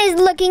cannon is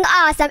looking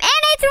awesome, and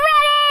it's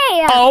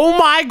ready. Oh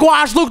my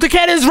gosh, Luke, the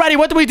cannon is ready.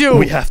 What do we do?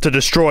 We have to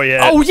destroy it.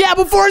 Oh yeah,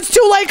 before it's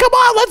too late. Come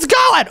on, let's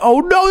go. And oh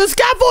no, the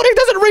scaffolding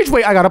doesn't reach.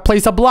 Wait, I gotta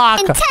place a block.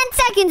 In 10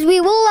 seconds, we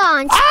will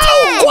launch.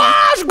 Oh 10,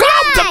 gosh, go.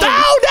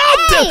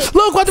 9, 8,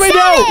 Luke, what do we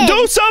 7, do?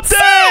 Do something.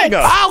 6,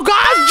 Oh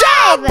gosh,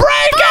 jump, 5,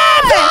 break it.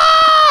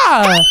 4,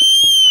 Ah!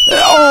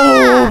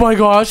 Oh my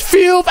gosh,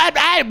 phew.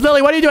 Hey,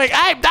 Lily, what are you doing?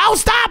 Hey, no,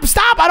 stop.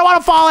 I don't want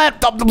to fall in.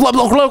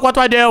 Look, what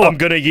do I do? I'm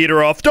gonna yeet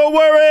her off. Don't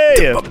worry.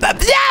 Yes,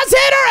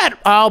 hit her. And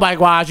oh my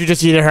gosh, you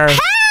just yeeted her. Hey!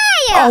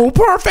 Oh,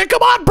 perfect.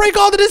 Come on, break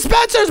all the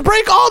dispensers.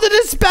 Break all the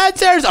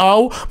dispensers.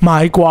 Oh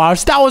my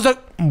gosh, that was a...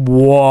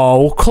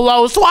 Whoa,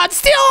 close one.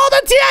 Steal all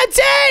the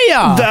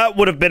TNT. That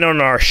would have been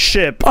on our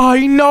ship.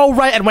 I know,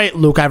 right? And wait,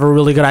 Luke, I have a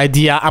really good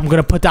idea. I'm going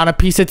to put down a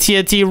piece of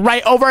TNT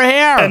right over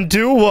here. And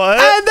do what?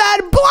 And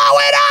then blow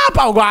it up.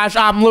 Oh, gosh.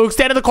 Luke,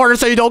 stand in the corner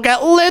so you don't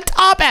get lit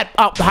up. And,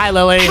 oh, hi,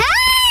 Lily. Hey!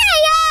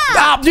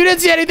 Oh, you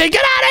didn't see anything.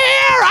 Get out of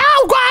here.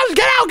 Oh, gosh.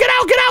 Get out.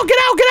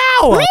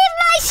 Leave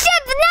my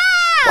ship now!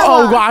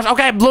 Oh, gosh.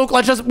 Okay, Luke,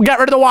 let's just get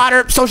rid of the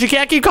water so she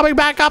can't keep coming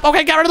back up.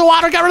 Okay, get rid of the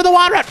water.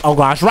 Oh,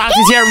 gosh.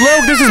 Roxy's here.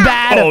 Luke, this is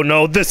bad. Oh,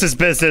 no. This is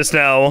business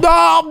now.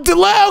 No,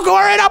 Luke,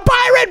 we're in a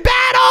pirate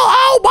battle.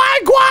 Oh, my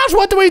gosh.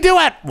 What do we do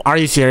it? Are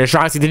you serious,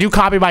 Roxy? Did you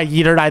copy my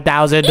Yeeter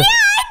 9000? Yeah, I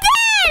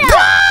did!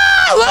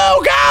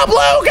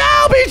 Luke,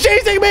 help! He's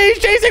chasing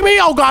me.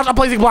 Oh, gosh. I'm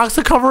placing blocks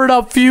to cover it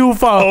up. Phew.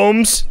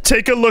 Omz,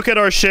 take a look at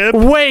our ship.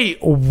 Wait,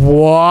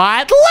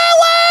 what?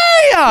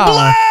 Lily!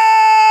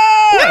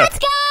 Let's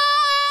go!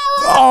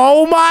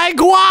 Oh my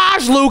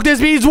gosh, Luke,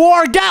 this means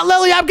war. Get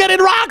Lily, I'm getting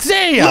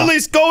Roxy.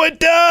 Lily's going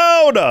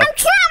down. I'm trapped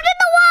in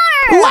the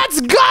water!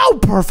 Let's go.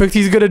 Perfect,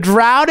 he's gonna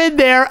drown in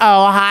there.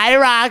 Oh, hi,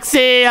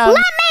 Roxy. Let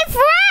me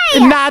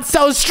free! Not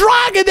so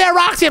strong in there,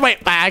 Roxy. Wait,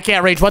 I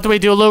can't reach. What do we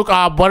do, Luke?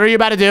 What are you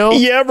about to do?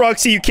 Yeah,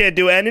 Roxy, you can't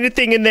do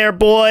anything in there,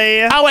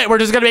 boy. Oh, wait, we're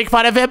just gonna make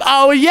fun of him.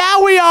 Oh,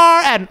 yeah, we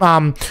are. And,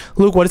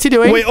 Luke, what is he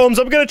doing? Wait, Omz,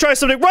 I'm gonna try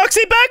something.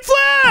 Roxy,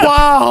 backflip!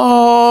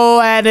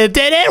 Whoa, and it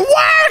didn't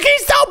work.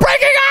 He's still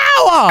breaking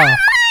out.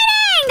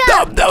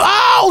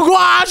 Oh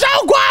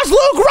gosh,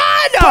 Luke,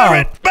 run!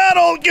 Pirate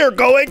battle, you're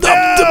going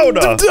down!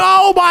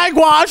 Oh my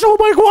gosh,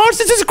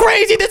 this is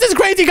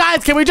crazy,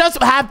 guys. Can we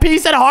just have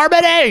peace and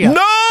harmony?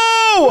 No!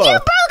 You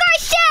broke our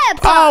ship!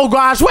 Oh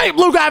gosh, wait,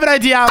 Luke, I have an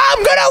idea.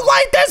 I'm gonna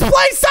light this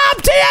place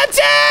up, TNT!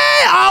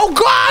 Oh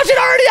gosh, it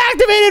already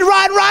activated.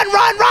 Run!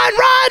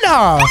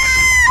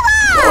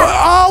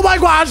 Oh my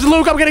gosh,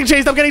 Luke, I'm getting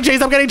chased. Put the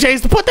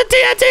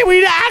TNT, we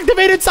need to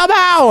activate it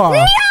somehow. You'll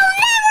never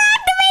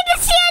activate the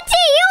TNT!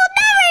 You'll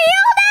never!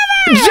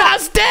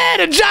 Just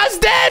did!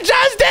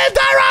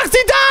 Die,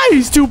 Roxy, die!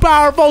 He's too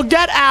powerful.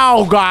 Get out!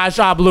 Oh gosh,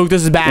 Luke,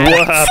 this is bad.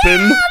 What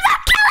happened?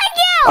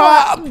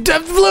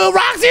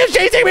 Roxy is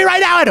chasing me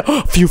right now.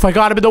 And phew, if I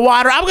got him in the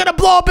water, I'm gonna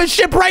blow up his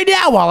ship right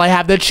now while I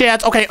have the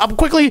chance. Okay, I'm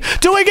quickly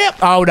doing it.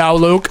 Oh no,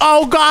 Luke.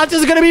 Oh god, this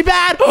is gonna be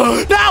bad. No,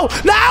 leave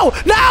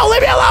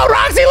me alone,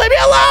 Roxy, leave me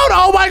alone.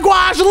 Oh my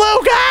gosh,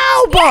 Luke,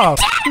 help!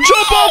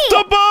 Jump off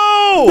the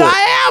boat!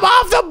 I am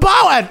off the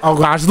boat. And, oh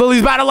gosh,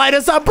 Lily's about to light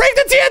us up. Break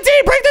the TNT!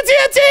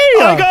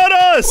 I got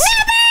us!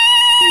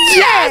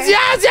 Yes!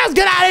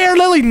 Get out of here,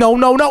 Lily! No!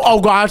 Oh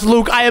gosh,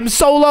 Luke, I am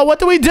so low. What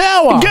do we do?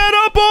 Get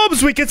up,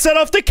 Omz! We can set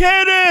off the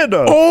cannon!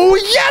 Oh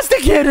yes, the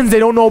cannons! They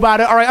don't know about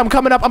it. All right, I'm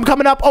coming up.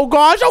 Oh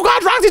gosh,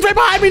 Roxy's right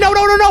behind me.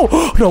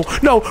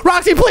 No!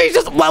 Roxy, please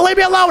just leave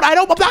me alone. I'm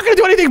not gonna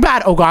do anything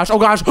bad. Oh gosh.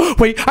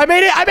 Wait, I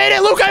made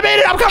it, Luke.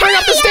 I'm coming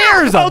up the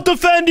stairs. I'll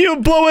defend you.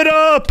 Blow it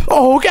up.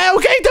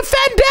 Okay,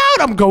 defend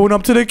down. I'm going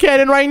up to the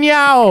cannon right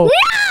now.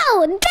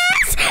 No!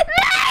 This means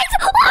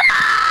war!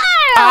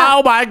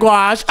 Oh my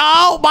gosh.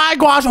 Oh my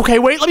gosh. Okay,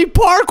 wait. Let me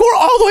parkour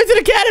all the way to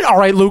the cannon. All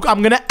right, Luke.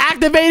 I'm going to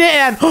activate it.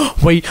 And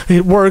wait,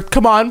 it worked.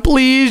 Come on.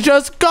 Please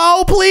just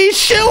go. Please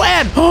shoot.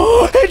 And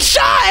it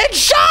shot. It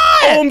shot.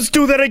 Omz,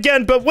 do that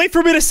again, but wait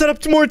for me to set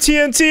up more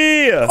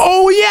TNT.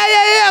 Oh,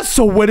 yeah.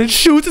 So when it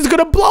shoots, it's going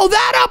to blow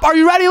that up. Are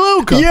you ready,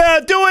 Luke? Yeah,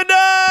 do it now.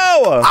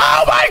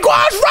 Oh my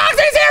gosh.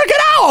 Roxy's here. Get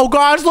out. Oh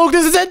gosh, Luke.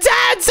 This is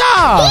intense.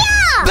 Yeah.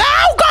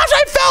 Oh gosh,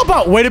 I fell.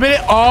 But wait a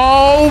minute.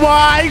 Oh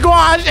my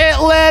gosh. It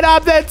lit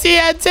up the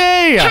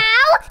TNT.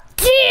 How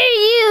dare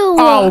you?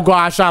 Oh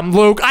gosh,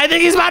 Luke. I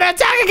think he's about to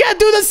attack again.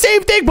 Do the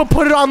same thing, but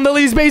put it on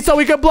Lily's base so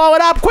we can blow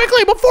it up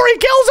quickly before he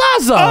kills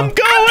us. I'm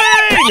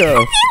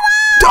going.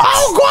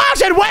 Oh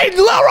gosh, and wait,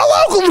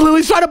 Luke,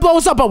 Lily's trying to blow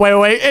us up, but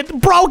wait, it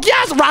broke.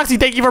 Yes, Roxy,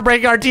 thank you for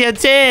breaking our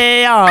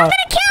TNT. I'm gonna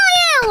kill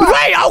you.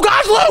 Wait, oh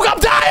gosh, Luke, I'm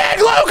dying.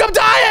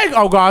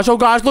 Oh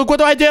gosh, Luke, what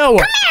do I do? Come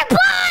here, boy.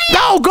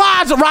 Oh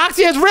gosh,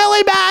 Roxy is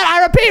really mad.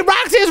 I repeat,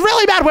 Roxy is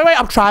really mad. Wait,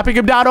 I'm trapping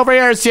him down over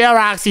here. See ya,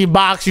 Roxy,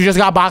 box. You just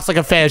got boxed like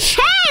a fish.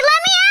 Hey,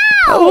 let me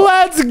out.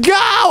 Let's go.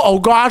 Oh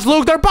gosh,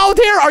 Luke, they're both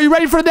here. Are you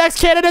ready for the next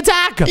cannon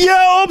attack?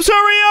 Yeah, Omz,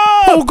 hurry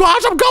up. Oh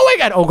gosh, I'm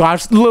going. And oh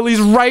gosh, Lily's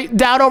right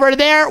down over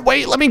there.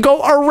 Wait, let me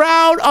go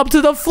around up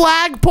to the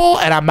flagpole,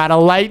 and I'm about to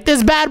light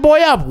this bad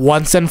boy up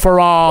once and for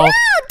all. No,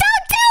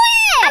 don't do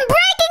it. I'm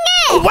breaking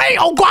it. Wait,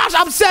 oh gosh,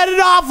 I'm setting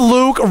off.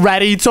 Luke,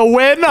 ready to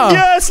win?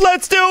 Yes,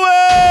 let's do it.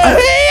 Yeah,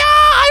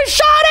 I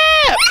shot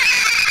it.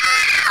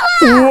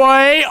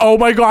 Wait, oh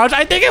my gosh,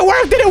 I think it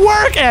worked. Did it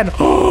work? And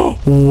whoa.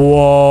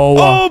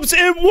 Omz,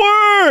 it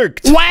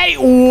worked. Wait,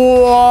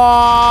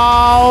 whoa,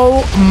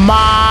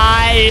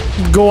 my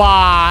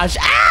gosh.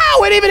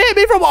 Ow, it even hit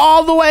me from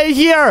all the way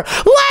here.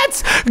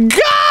 Let's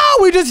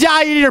go. We just,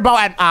 yeah, you need your bow.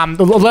 And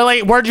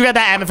Lily, where'd you get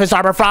that amethyst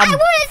armor from? I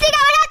wouldn't think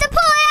I would have to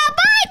pull it out,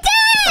 but I did.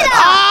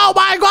 Oh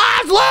my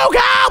gosh, Luke,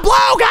 help.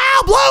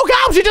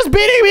 She's just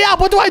beating me up.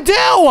 What do I do?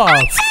 I'm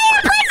setting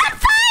the place on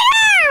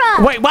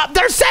fire. Wait, what?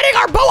 They're setting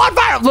our bow on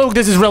fire. Luke,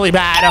 this is really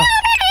bad.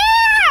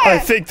 I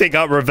think they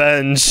got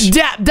revenge.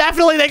 Yeah,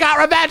 definitely they got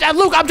revenge. And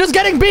Luke, I'm just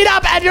getting beat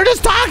up and you're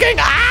just talking.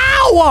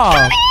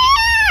 Ow!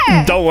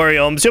 Don't worry,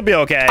 Omz. You'll be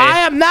okay. I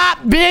am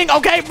not being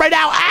okay right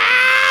now.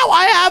 Ow!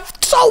 I have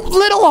so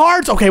little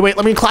hearts. Okay, wait,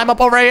 let me climb up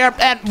over here.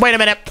 And wait a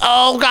minute.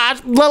 Oh,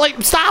 gosh. Lily,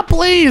 stop,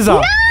 please.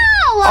 No!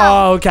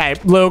 Okay,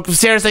 Luke,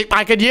 seriously,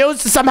 I could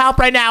use some help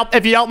right now,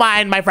 if you don't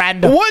mind, my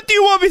friend. What do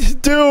you want me to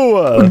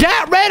do?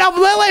 Get rid of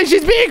Lily.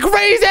 She's being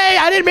crazy.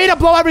 I didn't mean to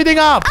blow everything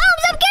up. Omz,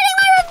 I'm getting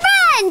my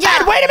revenge.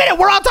 And wait a minute.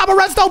 We're on top of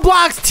redstone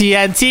blocks.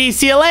 TNT.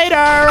 See you later.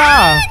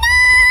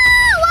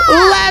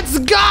 Let's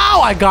go.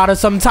 I got us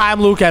some time,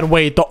 Luke. And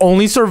wait, the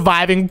only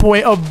surviving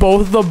point of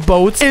both the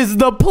boats is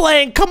the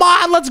plank. Come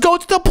on, let's go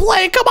to the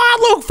plank. Come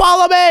on, Luke,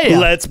 follow me.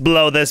 Let's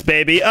blow this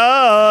baby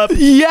up.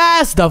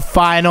 Yes, the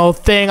final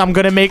thing. I'm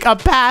going to make a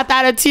path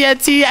out of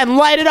TNT and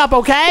light it up,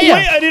 okay?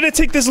 Wait, I need to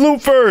take this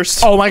loot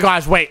first. Oh, my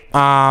gosh, wait.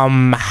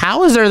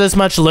 How is there this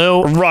much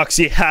loot?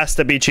 Roxy has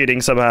to be cheating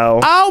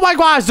somehow. Oh, my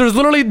gosh, there's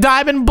literally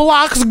diamond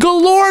blocks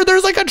galore.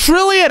 There's like a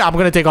trillion. I'm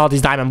going to take all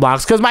these diamond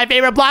blocks because my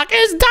favorite block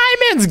is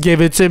diamonds.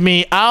 Give it to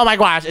me. Oh my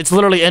gosh, it's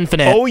literally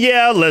infinite. Oh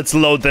yeah, let's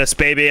load this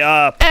baby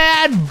up.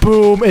 And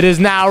boom, it is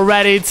now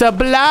ready to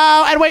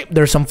blow. And wait,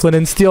 there's some flint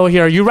and steel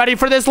here. You ready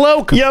for this,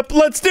 Luke? Yep,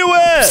 let's do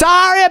it.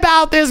 Sorry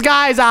about this,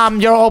 guys.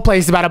 Your whole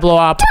place is about to blow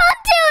up. Don't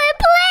do it,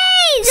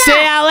 please. See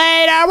ya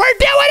later. We're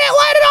doing it.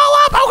 Light it all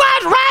up. Oh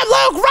gosh, run,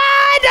 Luke, run.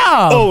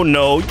 Oh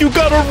no, you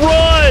gotta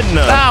run.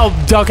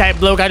 Oh, okay,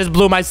 Luke, I just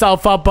blew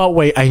myself up. But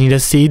wait, I need to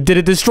see. Did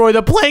it destroy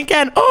the plank?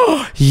 And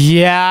oh,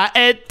 yeah,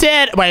 it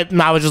did. Wait,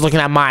 I was just looking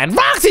at mine.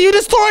 Roxy, you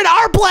destroyed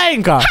our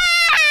plank.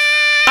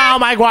 Oh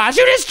my gosh,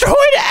 you destroyed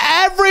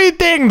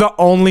everything. The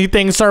only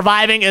thing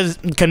surviving is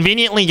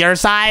conveniently your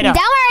side. Don't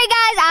worry,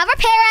 guys. I'll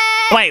repair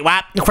it. Wait,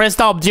 what?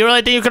 Crystal, do you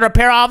really think you can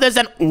repair all of this?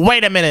 And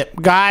wait a minute,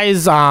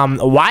 guys.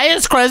 Why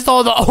is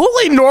Crystal the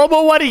only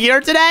normal one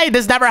here today?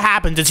 This never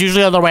happens. It's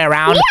usually the other way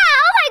around. Yeah,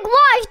 oh my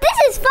gosh, this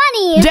is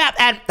funny. Yeah,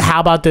 and how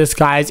about this,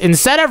 guys?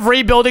 Instead of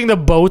rebuilding the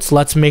boats,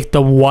 let's make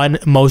the one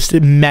most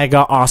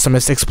mega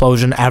awesomest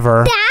explosion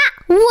ever. That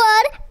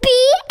would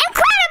be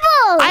incredible.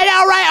 I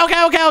know, right?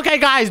 Okay,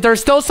 guys.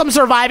 There's still some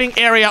surviving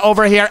area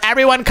over here.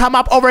 Everyone come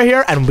up over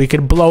here, and we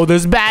can blow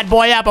this bad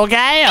boy up,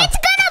 okay? It's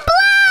gonna blow.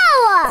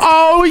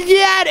 Oh,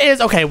 yeah, it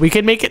is. Okay, we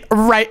can make it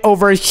right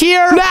over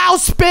here. Now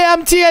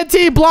spam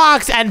TNT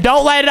blocks, and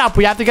don't light it up.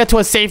 We have to get to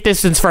a safe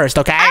distance first,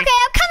 okay? Okay, I'm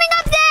coming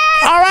up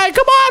there. All right,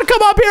 come on.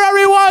 Come up here,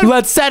 everyone.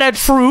 Let's set a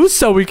truce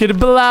so we can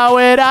blow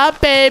it up,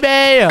 baby.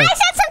 I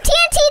set some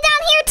TNT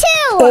down here,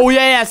 too. Oh,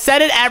 yeah.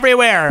 Set it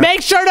everywhere.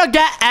 Make sure to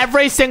get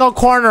every single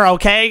corner,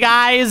 okay,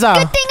 guys? Good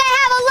thing I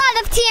have a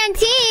lot of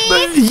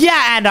TNT.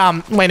 Yeah,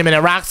 and, wait a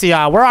minute, Roxy,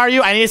 where are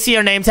you? I need to see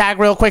your name tag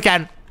real quick,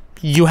 and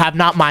you have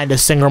not mined a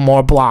single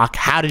more block.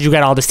 How did you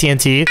get all this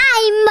TNT?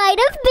 I might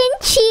have been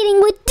cheating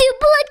with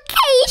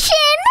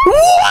duplication.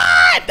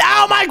 What?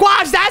 Oh, my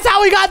gosh, that's how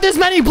how we got this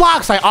many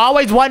blocks. I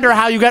always wonder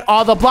how you get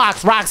all the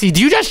blocks. Roxy,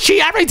 do you just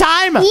cheat every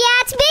time? Yeah,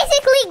 it's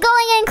basically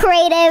going in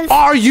creative.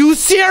 Are you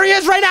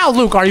serious right now?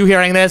 Luke, are you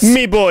hearing this?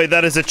 Me boy,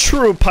 that is a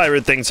true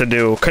pirate thing to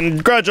do.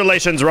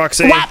 Congratulations,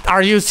 Roxy. What?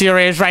 Are you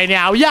serious right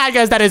now? Yeah, I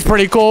guess that is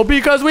pretty cool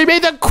because we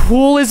made the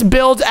coolest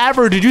builds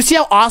ever. Did you see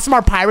how awesome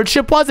our pirate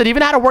ship was? It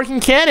even had a working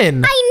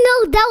cannon. I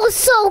know, that was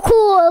so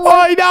cool.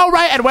 I know,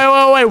 right? And wait.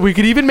 We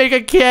could even make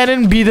a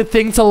cannon be the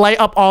thing to light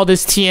up all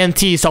this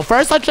TNT. So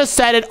first, let's just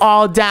set it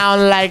all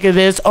down like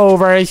this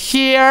over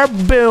here.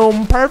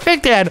 Boom.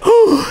 Perfect. And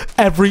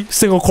every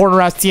single corner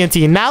has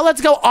TNT. Now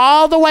let's go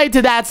all the way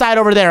to that side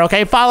over there,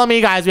 okay? Follow me,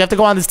 guys. We have to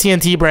go on this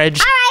TNT bridge.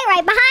 All right,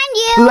 right behind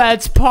you.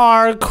 Let's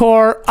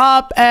parkour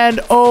up and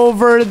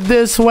over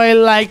this way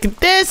like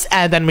this.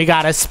 And then we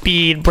got a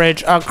speed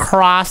bridge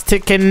across to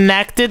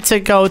connect it to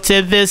go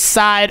to this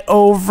side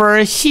over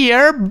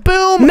here.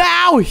 Boom.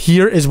 Now,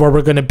 here is where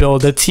we're going to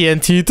build the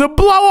TNT to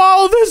blow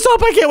all this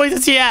up. I can't wait to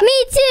see it.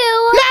 Me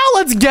too. Now,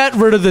 let's get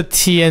rid of the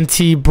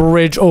TNT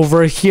bridge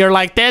over here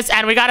like this.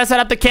 And we got to set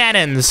up the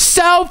cannons.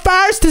 So,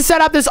 first, to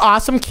set up this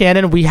awesome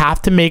cannon, we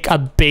have to make a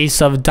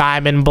base of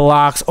diamond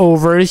blocks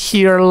over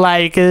here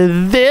like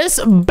this.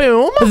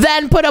 Boom.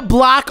 Then put a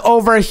block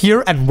over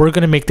here, and we're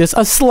going to make this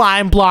a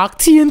slime block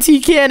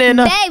TNT cannon.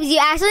 Babes, you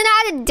actually know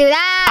how to do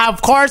that?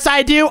 Of course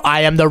I do.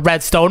 I am the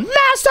redstone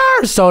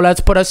master. So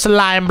let's put a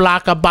slime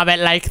block above it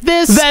like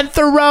this. Then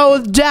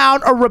throw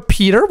down a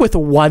repeater with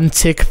one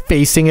tick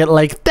facing it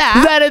like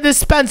that. Then a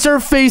dispenser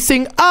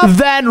facing up.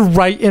 Then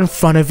right in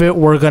front of it,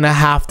 we're going to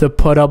have to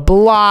put a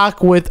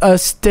block with a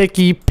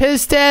sticky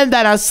piston.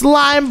 Then a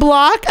slime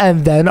block.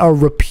 And then a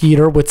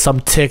repeater with some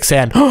ticks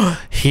in.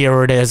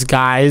 Here it is,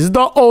 guys.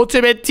 The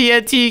ultimate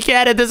TNT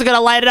cannon. This is going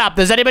to light it up.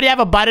 Does anybody have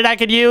a button I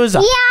could use?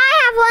 Yeah,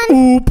 I have one.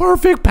 Ooh,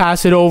 perfect.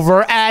 Pass it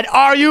over. And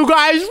are you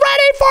guys ready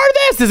for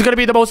this? This is going to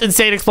be the most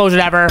insane explosion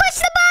ever. Push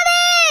the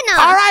button.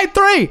 All right,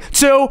 3,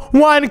 2,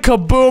 1,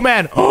 kaboom,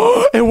 and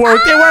it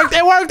worked.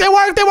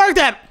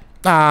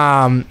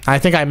 And I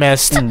think I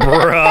missed.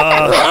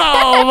 Bruh.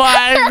 Oh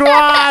my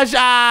gosh.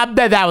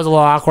 That was a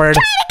little awkward.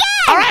 Try it again.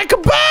 All right,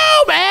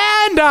 kaboom,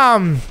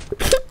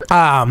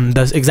 and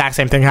the exact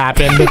same thing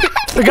happened.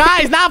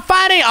 Guys, not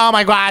funny. Oh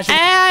my gosh.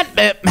 And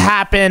it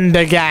happened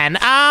again.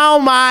 Oh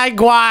my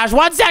gosh.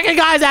 1 second,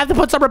 guys. I have to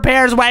put some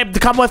repairs away.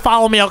 Come with,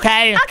 follow me,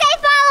 okay? Okay,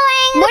 following.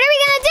 What are we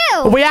gonna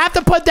do? We have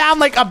to put down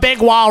like a big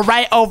wall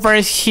right over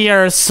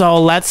here.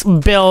 So let's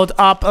build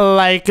up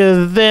like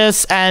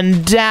this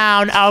and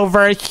down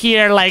over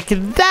here like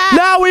that.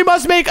 Now we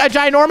must make a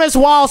ginormous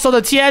wall so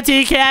the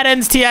TNT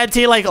cannons,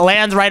 TNT like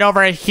lands right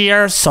over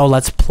here. So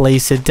let's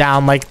place it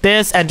down like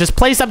this and just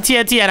place some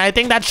TNT, and I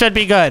think that should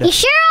be good. You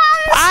sure?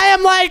 I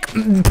am like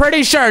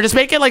pretty sure. Just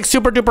make it like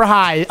super duper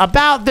high.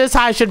 About this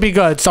high should be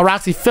good. So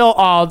Roxy, fill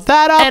all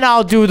that up, and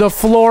I'll do the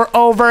floor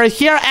over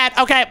here. And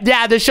okay,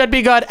 yeah, this should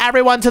be good.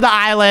 Everyone to the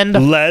island.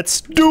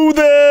 Let's do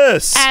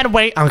this. And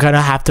wait, I'm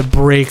gonna have to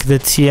break the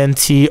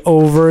TNT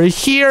over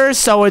here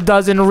so it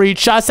doesn't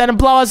reach us and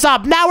blow us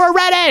up. Now we're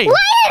ready. Light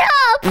it up.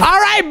 All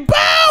right,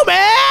 boom,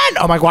 and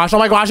oh my gosh, it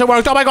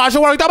worked. Oh my gosh,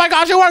 it worked.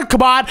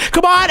 Come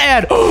on,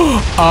 and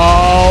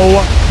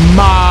oh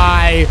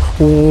my,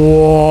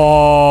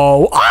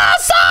 whoa,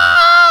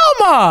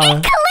 awesome!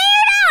 It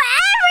cleared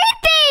out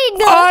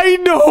everything. I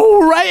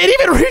know, right? It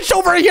even reached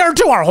over here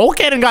too. Our whole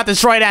cannon got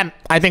destroyed, and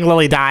I think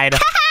Lily died.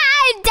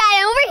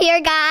 Die over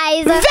here,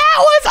 guys. That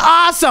was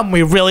awesome.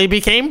 We really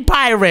became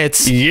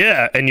pirates.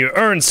 Yeah, and you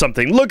earned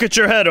something. Look at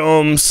your head,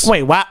 Omz.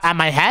 Wait, what? At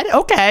my head?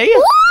 Okay.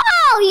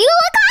 Whoa, you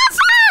look awesome.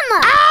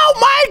 Oh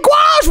my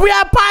gosh, we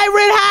have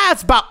pirate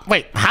hats. But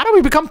wait, how do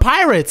we become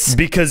pirates?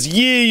 Because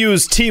ye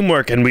use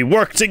teamwork and we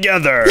work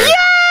together.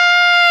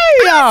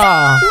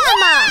 Yeah!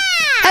 Mama.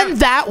 And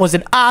that was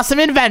an awesome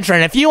adventure.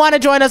 And if you want to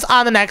join us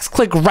on the next,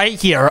 click right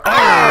here.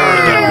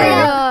 Arr!